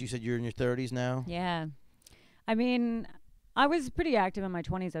God. Right? You said you're in your 30s now? Yeah. I mean, I was pretty active in my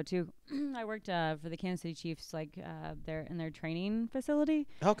 20s though too. I worked for the Kansas City Chiefs, like in their training facility.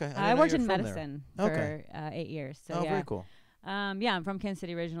 Okay. I worked in medicine for 8 years. So very cool. I'm from Kansas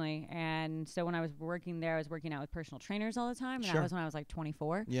City originally, and so when I was working there, I was working out with personal trainers all the time, and that was when I was like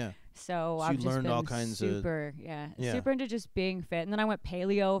 24. Yeah. So I've just learned been all kinds super into just being fit, and then I went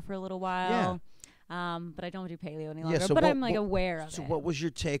paleo for a little while. Yeah. But I don't do paleo any longer. So but I'm like aware of it. So what was your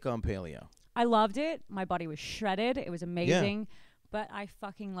take on paleo? I loved it. My body was shredded. It was amazing. Yeah. But I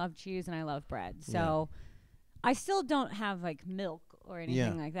fucking love cheese and I love bread. So I still don't have like milk or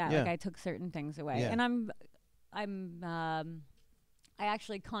anything like that. Like I took certain things away, and I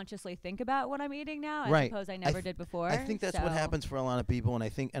actually consciously think about what I'm eating now. I suppose I never did before. I think that's what happens for a lot of people, and I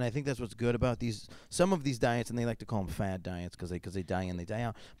think that's what's good about some of these diets, and they like to call them fad diets because they die in, they die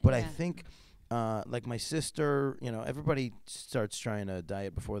out. But I think, like my sister, everybody starts trying to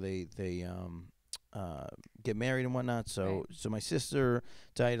diet before they get married and whatnot. So my sister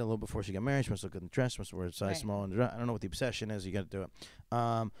dieted a little before she got married. She must look good in the dress. She must wear a size small. And I don't know what the obsession is. You got to do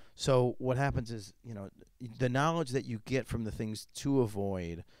it. So what happens is, the knowledge that you get from the things to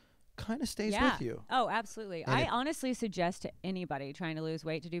avoid kind of stays with you. Oh, absolutely. And I honestly suggest to anybody trying to lose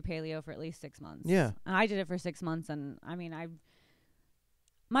weight to do paleo for at least 6 months. Yeah. I did it for 6 months, and I mean,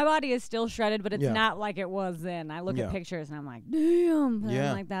 my body is still shredded, but it's not like it was then. I look at pictures and I'm like, damn. And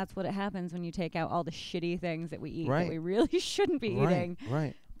I'm like, that's what happens when you take out all the shitty things that we eat that we really shouldn't be eating.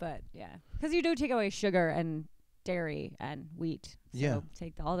 Right. But because you do take away sugar and dairy and wheat. So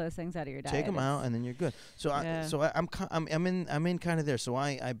take all those things out of your diet. Take them out, and then you're good. So I'm in kind of there. So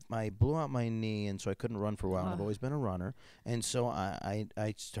I blew out my knee, and so I couldn't run for a while. And I've always been a runner, and so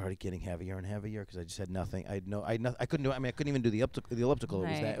I started getting heavier and heavier because I just had nothing. I couldn't do. I couldn't even do the elliptical.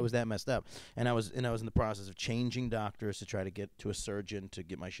 It was that messed up. And I was in the process of changing doctors to try to get to a surgeon to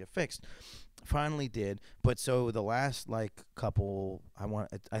get my shit fixed. Finally did, but so the last couple,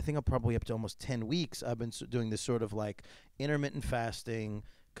 I think I'm probably up to almost 10 weeks. I've been doing this sort of like intermittent fasting,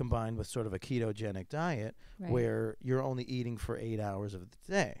 combined with sort of a ketogenic diet where you're only eating for 8 hours of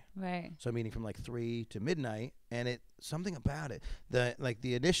the day. Right. So I'm eating from like 3 to midnight, and something about it,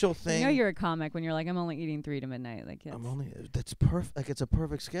 the initial thing. You know you're a comic when you're like, I'm only eating 3 to midnight. Like that's perfect. Like, it's a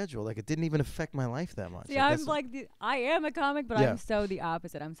perfect schedule. Like, it didn't even affect my life that much. Yeah, I am a comic, but I'm so the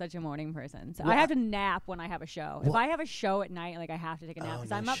opposite. I'm such a morning person. So I have to nap when I have a show. If I have a show at night, like, I have to take a nap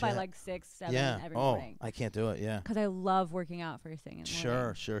because I'm up by like 6, 7 every morning. I can't do it. Yeah. Because I love working out first thing in the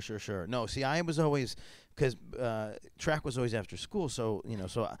morning. Sure. No, see, I was always, because track was always after school, so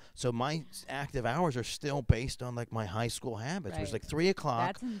so my active hours are still based on like my high school habits. It was like 3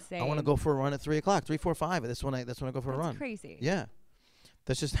 o'clock. That's insane. I want to go for a run at 3 o'clock. 3, 4, 5. That's when I go for a run. That's crazy. Yeah,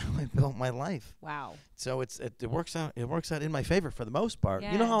 that's just how I built my life. Wow. So it works out. It works out in my favor for the most part.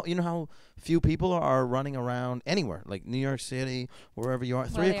 Yeah. You know how few people are running around anywhere, like New York City, wherever you are.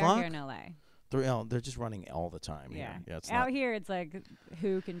 3 o'clock. Here in LA. They're just running all the time. Yeah. It's out here, it's like,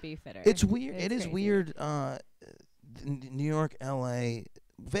 who can be fitter? It's weird. It is crazy. weird. New York, L.A.,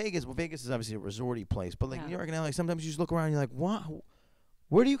 Vegas. Well, Vegas is obviously a resorty place, but like New York and L.A., sometimes you just look around and you're like, what?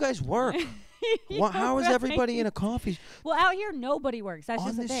 Where do you guys work? How is everybody in a coffee? Well, out here, nobody works. That's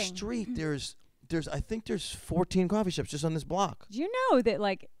just the thing. On this street, there's I think there's 14 coffee shops just on this block. Do you know that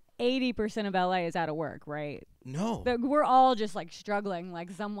like 80% of LA is out of work, right? No. We're all just like struggling.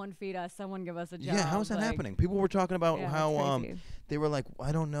 Like, someone feed us, someone give us a job. Yeah, how is that happening? People were talking about how they were like,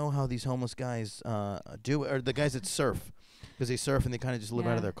 I don't know how these homeless guys do it, or the guys that surf, because they surf and they kind of just live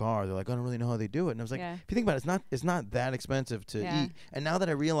out of their car. They're like, I don't really know how they do it. And I was like, if you think about it, it's not that expensive to eat. And now that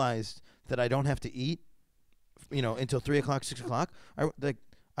I realized that I don't have to eat, until 3 o'clock, 6 o'clock,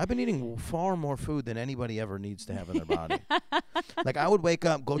 I've been eating far more food than anybody ever needs to have in their body. Like, I would wake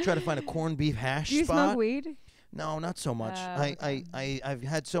up, go try to find a corned beef hash spot. Do you smoke weed? No, not so much. I've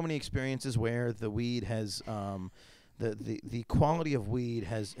had so many experiences where the weed has the quality of weed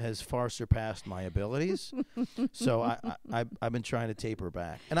has far surpassed my abilities. So I've been trying to taper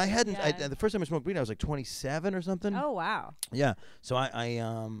back. And I hadn't the first time I smoked weed I was like 27 or something. Oh wow. Yeah. So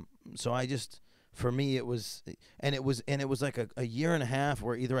I just, for me it was like a year and a half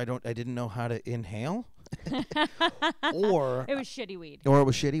where either I didn't know how to inhale or it was shitty weed. Or it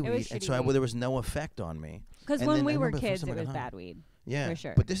was shitty weed. And so there was no effect on me. Because when we were kids, it was bad weed. Yeah, for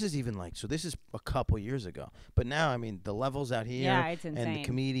sure. But this is even like, so this is a couple years ago. But now, I mean, the levels out here, it's insane. And the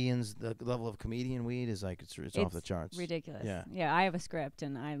comedians, the level of comedian weed is like, it's off the charts. Ridiculous. Yeah, I have a script,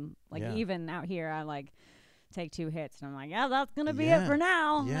 and I'm like, even out here, I like take 2 hits, and I'm like, that's gonna be it for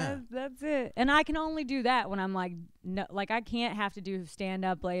now. Yeah, that's it. And I can only do that when I'm like, no, like I can't have to do stand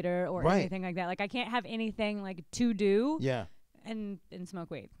up later or anything like that. Like I can't have anything like to do. Yeah. And smoke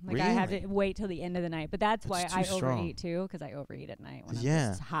weed. Like really? I have to wait till the end of the night. But that's why I strong. Overeat too, because I overeat at night when I'm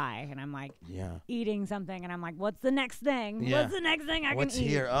just high and I'm like eating something and I'm like, what's the next thing? Yeah. What's the next thing I What's can eat?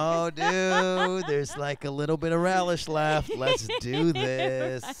 here? Oh, dude, there's like a little bit of relish left. Let's do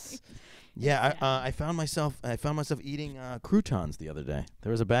this. Right. Yeah, I found myself eating croutons the other day.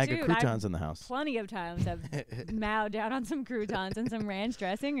 There was a bag of croutons in the house. Plenty of times I've mowed down on some croutons and some ranch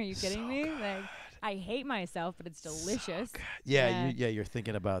dressing. Are you kidding me? Like, I hate myself, but it's delicious. So you're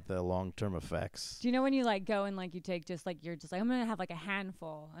thinking about the long-term effects. Do you know when you like go and like you take just like you're just like I'm gonna have like a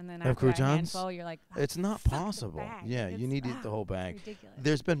handful, and then after croutons? a handful you're like it's not possible. Yeah, you need to eat the whole bag. Ridiculous.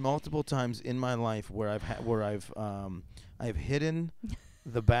 There's been multiple times in my life where I've hidden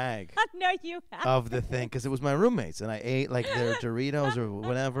the bag of the thing because it was my roommates, and I ate like their Doritos or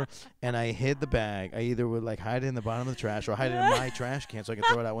whatever, and I hid the bag. I either would like hide it in the bottom of the trash or hide it in my trash can so I can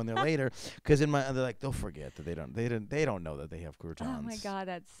throw it out when they're later. Because they're like, they'll forget that they don't know that they have croutons. Oh my god,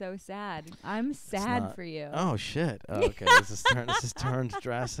 that's so sad. I'm sad for you. Oh shit. Oh, okay, this is turned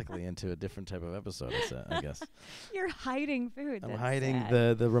drastically into a different type of episode. I guess you're hiding food. I'm hiding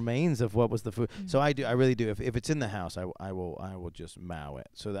the remains of what was the food. So I really do. If it's in the house, I will just mow it.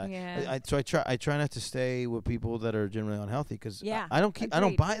 So that I try not to stay with people that are generally unhealthy because I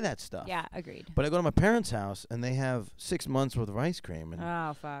don't buy that stuff. Yeah, agreed. But I go to my parents' house and they have 6 months worth of ice cream. And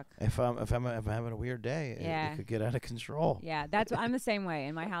oh fuck! If I'm having a weird day, it could get out of control. Yeah, that's I'm the same way.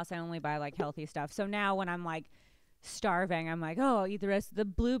 In my house, I only buy like healthy stuff. So now when I'm like starving, I'm like, oh, I'll eat the rest of the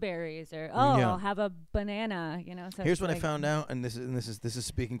blueberries, or I'll have a banana, So here's what I found out, and this is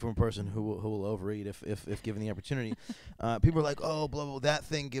speaking from a person who will overeat if given the opportunity. People are like, oh, blah blah, that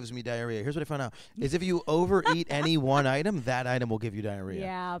thing gives me diarrhea. Here's what I found out: is if you overeat any one item, that item will give you diarrhea.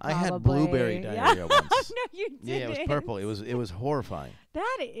 Yeah, probably. I had blueberry diarrhea once. No, you didn't. Yeah, it was purple. It was horrifying.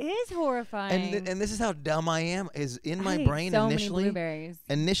 That is horrifying. And this is how dumb I am. Is in my brain so initially. Many blueberries.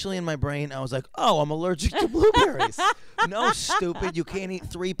 Initially in my brain, I was like, "Oh, I'm allergic to blueberries." No, stupid! You can't eat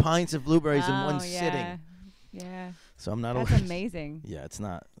 3 pints of blueberries in one sitting. Yeah. So I'm not. That's amazing. Yeah, it's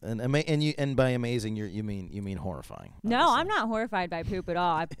not. And by amazing, you mean horrifying. No, I'm not horrified by poop at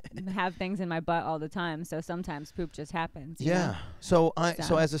all. I have things in my butt all the time, so sometimes poop just happens. Yeah. So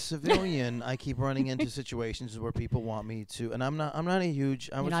as a civilian, I keep running into situations where people want me to, and I'm not a huge.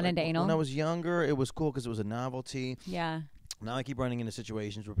 You're not into anal? When I was younger, it was cool because it was a novelty. Yeah. Now I keep running into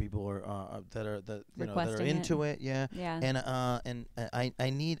situations where people are that are into it. Yeah. And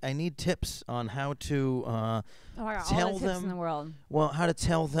I need tips on how to tell them tips in the world. Well, how to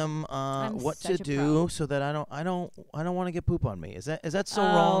tell them what to do so that I don't want to get poop on me. Is that so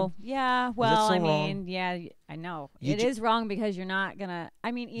wrong? Yeah. Well, yeah, I know it is wrong because you're not gonna.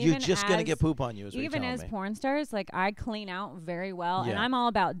 I mean, even you're just gonna get poop on you. Even as porn stars, like I clean out very well, and I'm all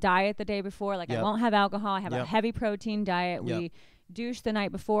about diet the day before. Like I won't have alcohol. I have a heavy protein diet. We douche the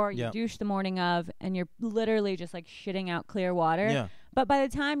night before. You douche the morning of, and you're literally just like shitting out clear water. Yeah. But by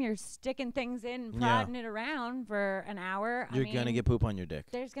the time you're sticking things in, prodding it around for an hour, you're gonna get poop on your dick.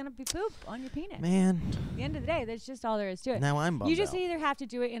 There's gonna be poop on your penis. Man. At the end of the day, that's just all there is to it. Now I'm bummed You just out. either have to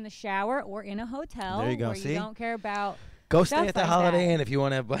do it in the shower or in a hotel. There you go. Where See? you don't care about. Go stay at the Holiday Inn if you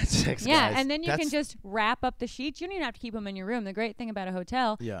want to have butt sex, guys. And then you can just wrap up the sheets. You don't even have to keep them in your room. The great thing about a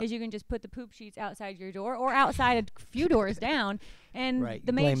hotel is you can just put the poop sheets outside your door or outside a few doors down, and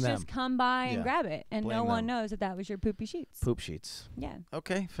the maids just come by and grab it, and no one knows that was your poopy sheets. Poop sheets. Yeah.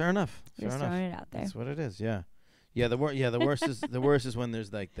 Okay, fair enough. Just throwing it out there. That's what it is. Yeah. Yeah, the worst is when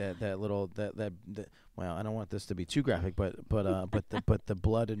there's like that little well, I don't want this to be too graphic, but the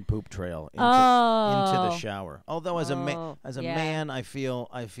blood and poop trail into the shower. Although as a man, I feel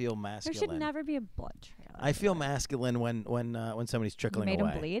masculine. There should never be a blood trail. I feel masculine when somebody's trickling away. You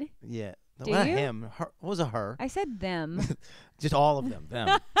made him bleed? Yeah. Do not you? him. Her. What was a her? I said them. Just all of them.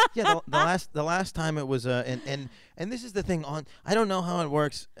 Them. Yeah. The last time it was and this is the thing on. I don't know how it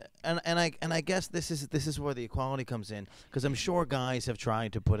works, and I guess this is where the equality comes in, because I'm sure guys have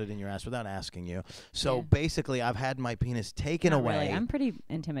tried to put it in your ass without asking you. So basically, I've had my penis taken away. Really. I'm pretty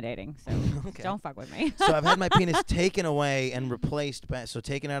intimidating, so don't fuck with me. So I've had my penis taken away and replaced back. So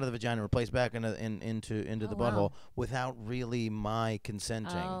taken out of the vagina, replaced back into the butthole without really my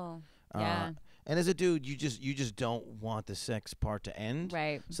consenting. Oh. Yeah. And as a dude, you just don't want the sex part to end.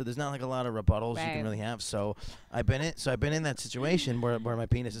 Right. So there's not like a lot of rebuttals you can really have. So I've been in that situation where my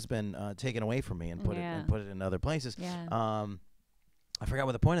penis has been taken away from me and put it in other places. Yeah. I forgot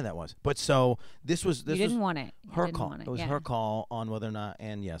what the point of that was. But so this was you didn't want it. Her call. It was her call on whether or not,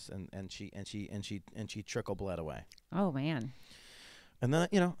 and she trickle bled away. Oh man. And then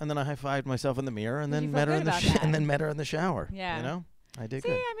I high-fived myself in the mirror and then met her in the shower. Yeah. You know? I did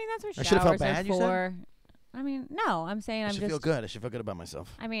good. See, I mean, that's what I should have felt bad, are for. I mean, no, I'm saying I should feel good. I should feel good about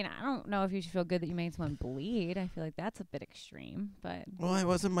myself. I mean, I don't know if you should feel good that you made someone bleed. I feel like that's a bit extreme, but. Well, it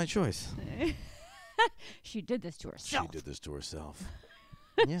wasn't my choice. She did this to herself.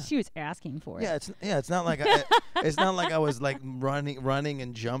 Yeah. She was asking for it. It's not like I was like running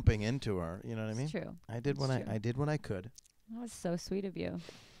and jumping into her. You know what I mean? It's true. I did what I could. That was so sweet of you.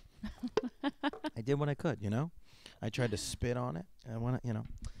 I did what I could, I tried to spit on it. I want to, I don't know.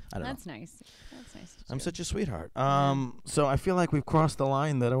 That's nice. That's nice. I'm such a sweetheart. So I feel like we've crossed the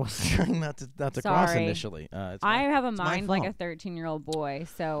line that I was trying not to cross initially. I have a mind like a 13-year-old boy,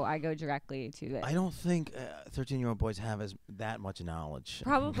 so I go directly to it. I don't think 13-year-old boys have that much knowledge.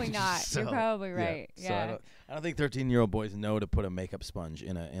 Probably not. So, you're probably right. Yeah. So I don't think 13-year-old boys know to put a makeup sponge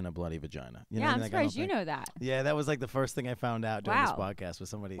in a bloody vagina. I'm surprised you know that. Yeah, that was like the first thing I found out during this podcast with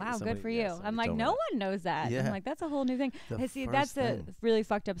somebody. Wow, good for you. I'm like, no one knows that. Yeah. I'm like, that's a whole new thing. See, that's a really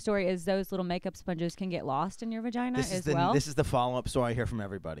fucked up story. Is those little makeup sponges can get lost in your vagina as well. This is the follow-up story I hear from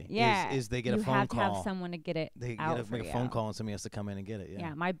everybody. Yeah, is they get a phone call. You have to have someone to get it. They make a phone call and somebody has to come in and get it.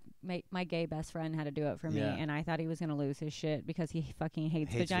 Yeah, my gay best friend had to do it for me, and I thought he was gonna lose his shit because he fucking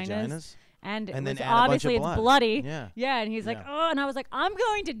hates vaginas. And then obviously it's bloody. Yeah, and he's like, oh, and I was like, I'm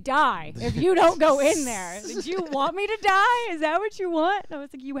going to die if you don't go in there. Did you want me to die? Is that what you want? And I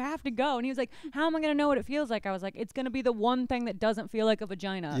was like, you have to go. And he was like, how am I going to know what it feels like? I was like, it's going to be the one thing that doesn't feel like a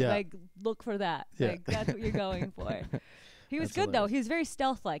vagina. Like, look for that. Like, that's what you're going for. He was good, though. He was very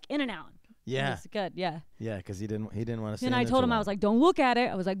stealth-like, in and out. Yeah. It was good, yeah. Yeah, because he didn't want to see it. And I told him, I was like, don't look at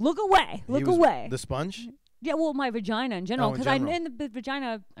it. I was like, look away. Look away. The sponge? Yeah, well, my vagina in general, because I knew the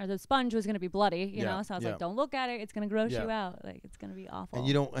vagina or the sponge was going to be bloody, you know. So I was like, "Don't look at it; it's going to gross you out. Like it's going to be awful." And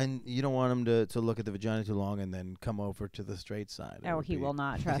you don't want him to look at the vagina too long and then come over to the straight side. Oh, he will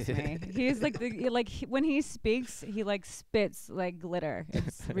not. Trust me. He's like when he speaks, he like spits like glitter.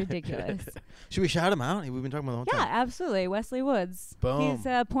 It's ridiculous. Should we shout him out? We've been talking about the whole time. Yeah, absolutely. Wesley Woods. Boom. He's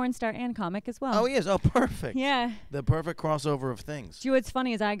a porn star and comic as well. Oh, he is. Oh, perfect. Yeah. The perfect crossover of things. See, what's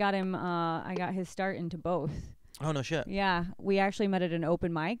funny is I got him. I got his start into both. Oh no shit. Yeah, we actually met at an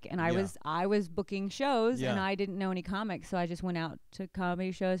open mic, and I was booking shows, and I didn't know any comics, so I just went out to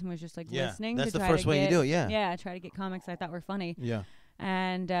comedy shows and was just like listening. That's to the first way you do it. Yeah, try to get comics I thought were funny. Yeah.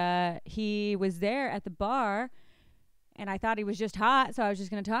 And he was there at the bar, and I thought he was just hot, so I was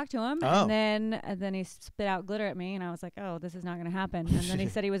just going to talk to him. Oh. And then he spit out glitter at me, and I was like, oh, this is not going to happen. And then he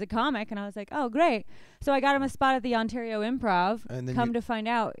said he was a comic, and I was like, oh, great. So I got him a spot at the Ontario Improv. And then come to find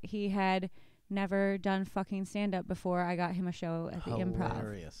out, he had never done fucking stand-up before I got him a show at the Improv.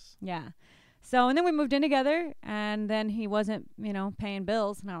 Hilarious. Yeah. So, and then we moved in together, and then he wasn't, paying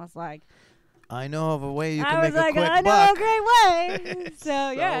bills, and I was like, I know of a way you can make a quick buck. I know a great way.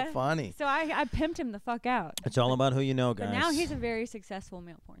 So funny. So I pimped him the fuck out. It's all about who you know, guys. But now he's a very successful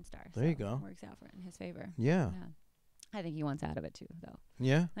male porn star. There you go. Works out in his favor. Yeah. I think he wants out of it too, though.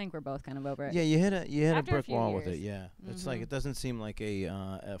 Yeah. I think we're both kind of over it. Yeah, you hit a After brick wall with it. Yeah. It's like it doesn't seem like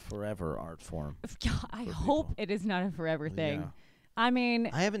a forever art form. I hope it is not a forever thing. Yeah. I mean,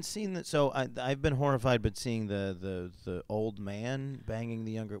 I haven't seen that. So I've been horrified, but seeing the old man banging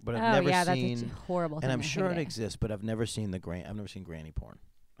the younger. But I've never seen. That's a horrible thing. And I'm sure it exists, but I've never seen I've never seen granny porn.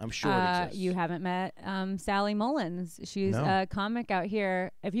 I'm sure it exists. You haven't met Sally Mullins. She's a comic out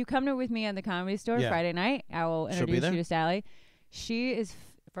here. If you come with me on the Comedy Store Friday night, I will introduce you to Sally. She is,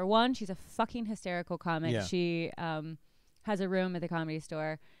 for one, she's a fucking hysterical comic. Yeah. She has a room at the Comedy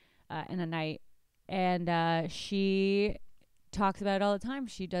Store in a night, and she talks about it all the time.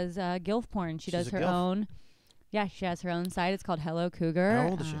 She does gilf porn. She's does her own. Yeah, she has her own site. It's called Hello Cougar. How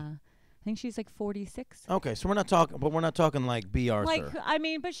old is she? I think she's like 46. Okay, so we're not talking like B. Arthur. Like, I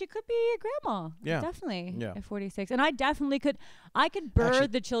mean, but she could be a grandma. Yeah. Definitely. Yeah. At 46. And I definitely could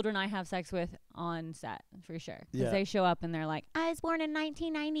bird the children I have sex with on set, for sure. Because they show up and they're like, I was born in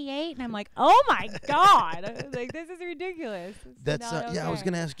 1998. And I'm like, oh my God. Like, this is ridiculous. That's, okay. I was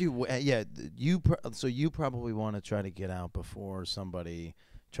going to ask you, so you probably want to try to get out before somebody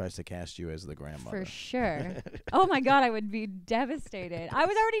tries to cast you as the grandmother. For sure. Oh my God, I would be devastated. I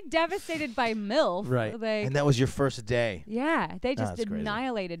was already devastated by MILF. Right. Like, and that was your first day. Yeah. They just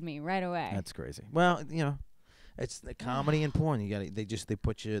annihilated me right away. That's crazy. Well, it's the comedy and porn. They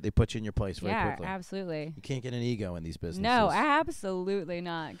put you in your place very quickly. Yeah, absolutely. You can't get an ego in these businesses. No, absolutely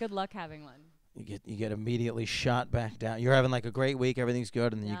not. Good luck having one. You get immediately shot back down. You're having like a great week, everything's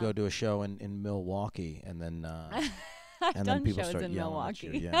good, and then you go do a show in Milwaukee, and then I've done shows in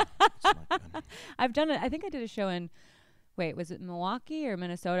Milwaukee. I've done it. I think I did a show in, was it Milwaukee or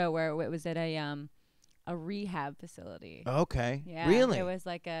Minnesota, where it was at a rehab facility. Okay. Yeah. Really? It was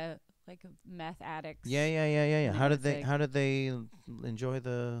like a meth addicts. Yeah. How did they enjoy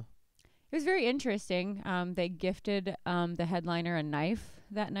the? It was very interesting. They gifted the headliner a knife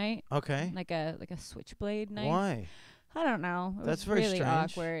that night. Okay. Like a switchblade knife. Why? I don't know. It That's was very really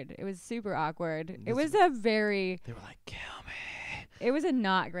strange. Awkward. It was super awkward. It was a very. They were like, kill me. It was a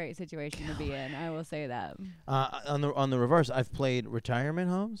not great situation to be in. I will say that. On the reverse, I've played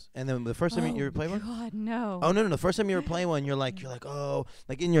retirement homes, and then the first time you ever played one. God, no. Oh no! The first time you ever play one, you're like, oh,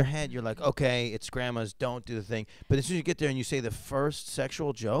 like in your head, you're like, okay, it's grandma's. Don't do the thing. But as soon as you get there and you say the first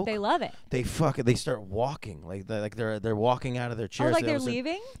sexual joke, they love it. They start walking like they're walking out of their chairs. Oh, like they're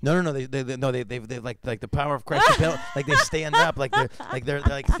leaving? No. They like the power of Christ. Like they stand up, like they're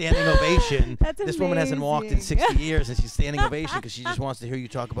like standing ovation. That's this amazing. Woman hasn't walked in 60 years, and she's standing ovation because she just wants to hear you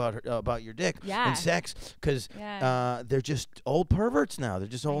talk about your dick and sex, because they're just old perverts now. They're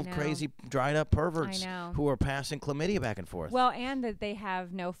just old crazy dried up perverts who are passing chlamydia back and forth. Well, and that they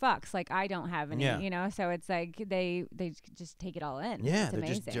have no fucks. Like I don't have any, so it's like they just take it all in. Yeah, it's they're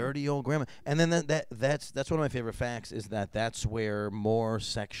amazing. just dirty old grandma. And then that's one of my favorite facts is that's where more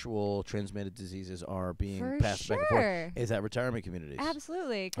sexual transmitted diseases are being passed back and forth, is at retirement communities.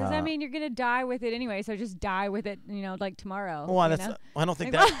 Absolutely, because I mean you're gonna die with it anyway, so just die with it, like tomorrow. Well, I don't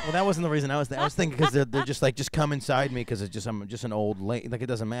think that wasn't the reason I was thinking, because they're just come inside me because I'm just an old lady. Like it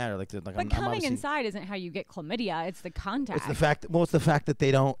doesn't matter. But coming inside isn't how you get chlamydia. It's the contact. It's the fact. Well, it's the fact that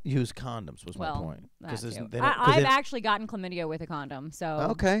they don't use condoms. Was my point. I've actually gotten chlamydia with a condom. So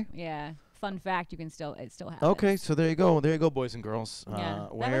okay. Yeah. Fun fact: it still happens. Okay, so there you go, boys and girls. Yeah,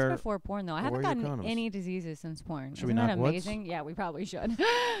 that was before porn, though. I haven't gotten any diseses since porn. Isn't that amazing? Yeah, we probably should.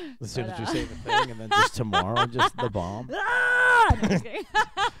 As soon as you say the thing, and then just tomorrow, just the bomb.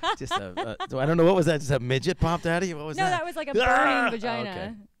 Just I don't know, what was that? Just a midget popped out of you? What was that? No, that was like a burning vagina.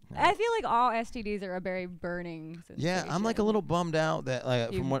 Okay. I feel like all STDs are a very burning sensation. Yeah, I'm like a little bummed out that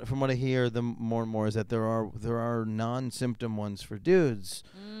from what I hear, the more and more is that there are non-symptom ones for dudes.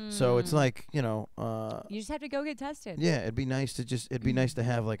 So it's like, you just have to go get tested. Yeah, it'd be nice to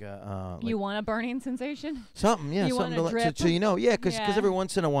have like a you want a burning sensation? Something, yeah, you something want a drip? so yeah, because every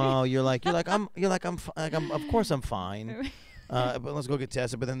once in a while you're like I'm of course I'm fine. But let's go get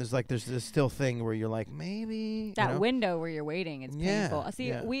tested. But then there's this still thing where you're like, maybe that window where you're waiting. It's painful.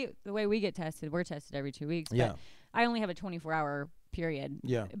 See, the way we get tested, we're tested every 2 weeks. Yeah. But I only have a 24-hour period.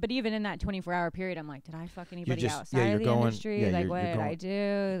 Yeah. But even in that 24-hour period, I'm like, did I fuck anybody outside you're of the going, industry? Like, what did I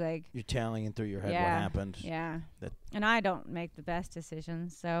do? Like, you're tallying through your head what happened. Yeah. And I don't make the best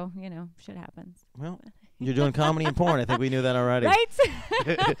decisions, so shit happens. Well, you're doing comedy and porn. I think we knew that already. Right?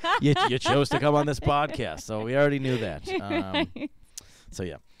 you chose to come on this podcast, so we already knew that. So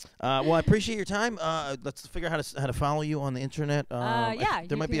yeah. Well, I appreciate your time. Let's figure out how to follow you on the internet.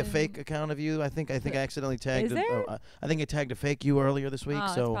 There might be a fake account of you. I think I accidentally tagged. Is there? I think I tagged a fake you earlier this week. Oh,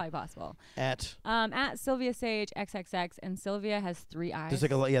 so that's probably possible. At Silvia Saige XXX, and Sylvia has 3 eyes. There's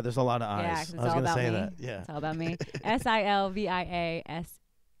there's a lot of eyes. Yeah, 'cause it's I was all gonna about say me. that. Yeah, it's all about me.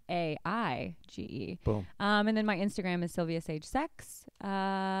 SilviaSaige. Boom. And then my Instagram is Silvia Saige Sex.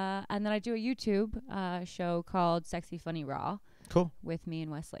 And then I do a YouTube show called Sexy Funny Raw. Cool. With me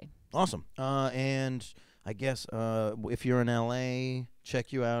and Wesley. Awesome. And I guess if you're in LA,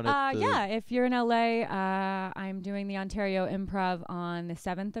 check you out. If you're in LA, I'm doing the Ontario Improv on the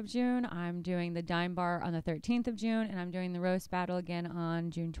 7th of June. I'm doing the Dime Bar on the 13th of June, and I'm doing the Roast Battle again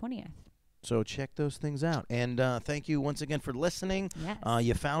on June 20th. So check those things out. And thank you once again for listening. Yes.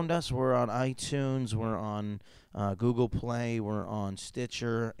 You found us. We're on iTunes. We're on Google Play. We're on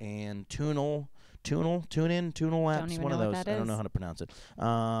Stitcher and TuneIn apps, one of those. I don't know how to pronounce it.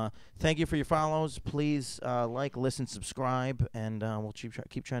 Thank you for your follows. Please like, listen, subscribe, and we'll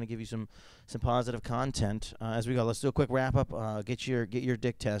keep trying to give you some positive content as we go. Let's do a quick wrap up. Get your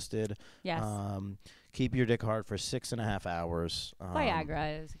dick tested. Yes. Keep your dick hard for 6.5 hours.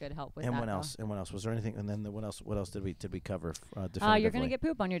 Viagra is a good help with that. And what else? Was there anything? And then what else did we cover? You're gonna get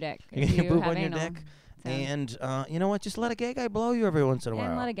poop on your dick. You're gonna get poop on your dick. So. And you know what? Just let a gay guy blow you every once in a while.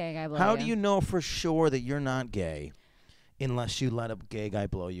 And let a gay guy blow How you. do you know for sure that you're not gay unless you let a gay guy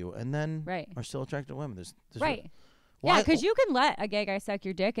blow you and then are still attracted to women? There's right. Yeah, because you can let a gay guy suck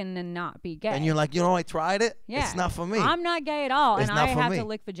your dick and then not be gay. And you're like, I tried it. Yeah. It's not for me. I'm not gay at all. It's and not I for have me. to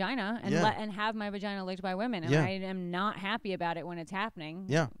lick vagina and and have my vagina licked by women. And I am not happy about it when it's happening.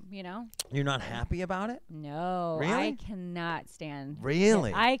 Yeah. You're not happy about it? No. Really? I cannot stand.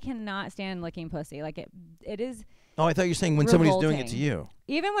 Really? I cannot stand licking pussy. Like it is. Oh, I thought you were saying when somebody's doing it to you.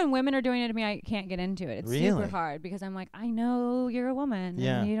 Even when women are doing it to me, I can't get into it. It's super hard because I'm like, I know you're a woman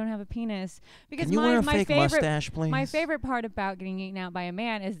and you don't have a penis. Because Can you wear a fake mustache, please? My favorite part about getting eaten out by a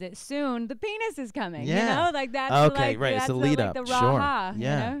man is that soon the penis is coming. Yeah. Like that's okay, right. That's it's a lead up. The raw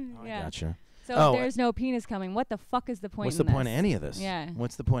Yeah. I gotcha. So if there's no penis coming, what the fuck is the point? What's the point of any of this? Yeah.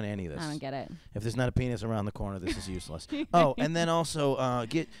 What's the point of any of this? I don't get it. If there's not a penis around the corner, this is useless. And then also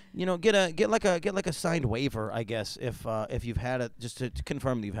get like a signed waiver, I guess, if you've had it, just to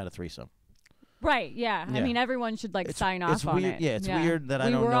confirm that you've had a threesome. Right. Yeah. I mean, everyone should sign off on weird, it. Yeah. It's weird that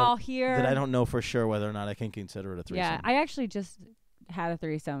I don't know. We're all here. That I don't know for sure whether or not I can consider it a threesome. Yeah. I actually just had a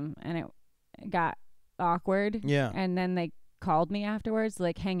threesome and it got awkward. Yeah. And then they called me afterwards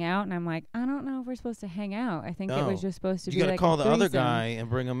to hang out, and I'm like, I don't know if we're supposed to hang out. I think it was just supposed to be you gotta call the other threesome. guy and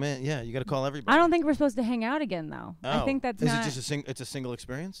bring him in. Yeah, you gotta call everybody. I don't think we're supposed to hang out again though. I think that's not. Is it just it's a single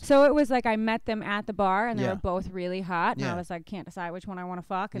experience? So it was I met them at the bar and they were both really hot, and I was like, can't decide which one I want to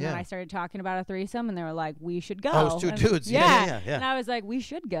fuck, and then I started talking about a threesome, and they were like, we should go. Oh, it was two dudes. Yeah. And I was like, we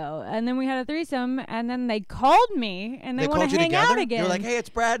should go, and then we had a threesome, and then they called me and they want to hang together? out again. You're like, hey, it's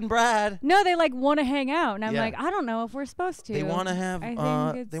Brad and Brad. No, they want to hang out, and I'm like, I don't know if we're supposed to. They want to have.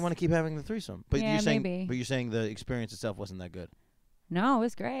 They want to keep having the threesome, but you're saying, the experience itself wasn't that good. No, it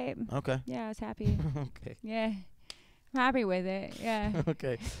was great. Okay. Yeah, I was happy. Okay. Yeah, I'm happy with it. Yeah.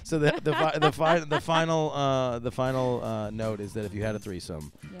 Okay. So the final note is that if you had a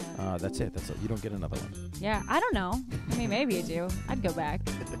threesome, that's it. That's it. You don't get another one. Yeah, I don't know. I mean, maybe you do. I'd go back,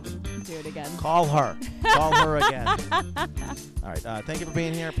 do it again. Call her. Call her again. All right. Thank you for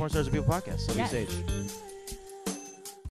being here at Porn Stars Are People podcast. Silvia Saige.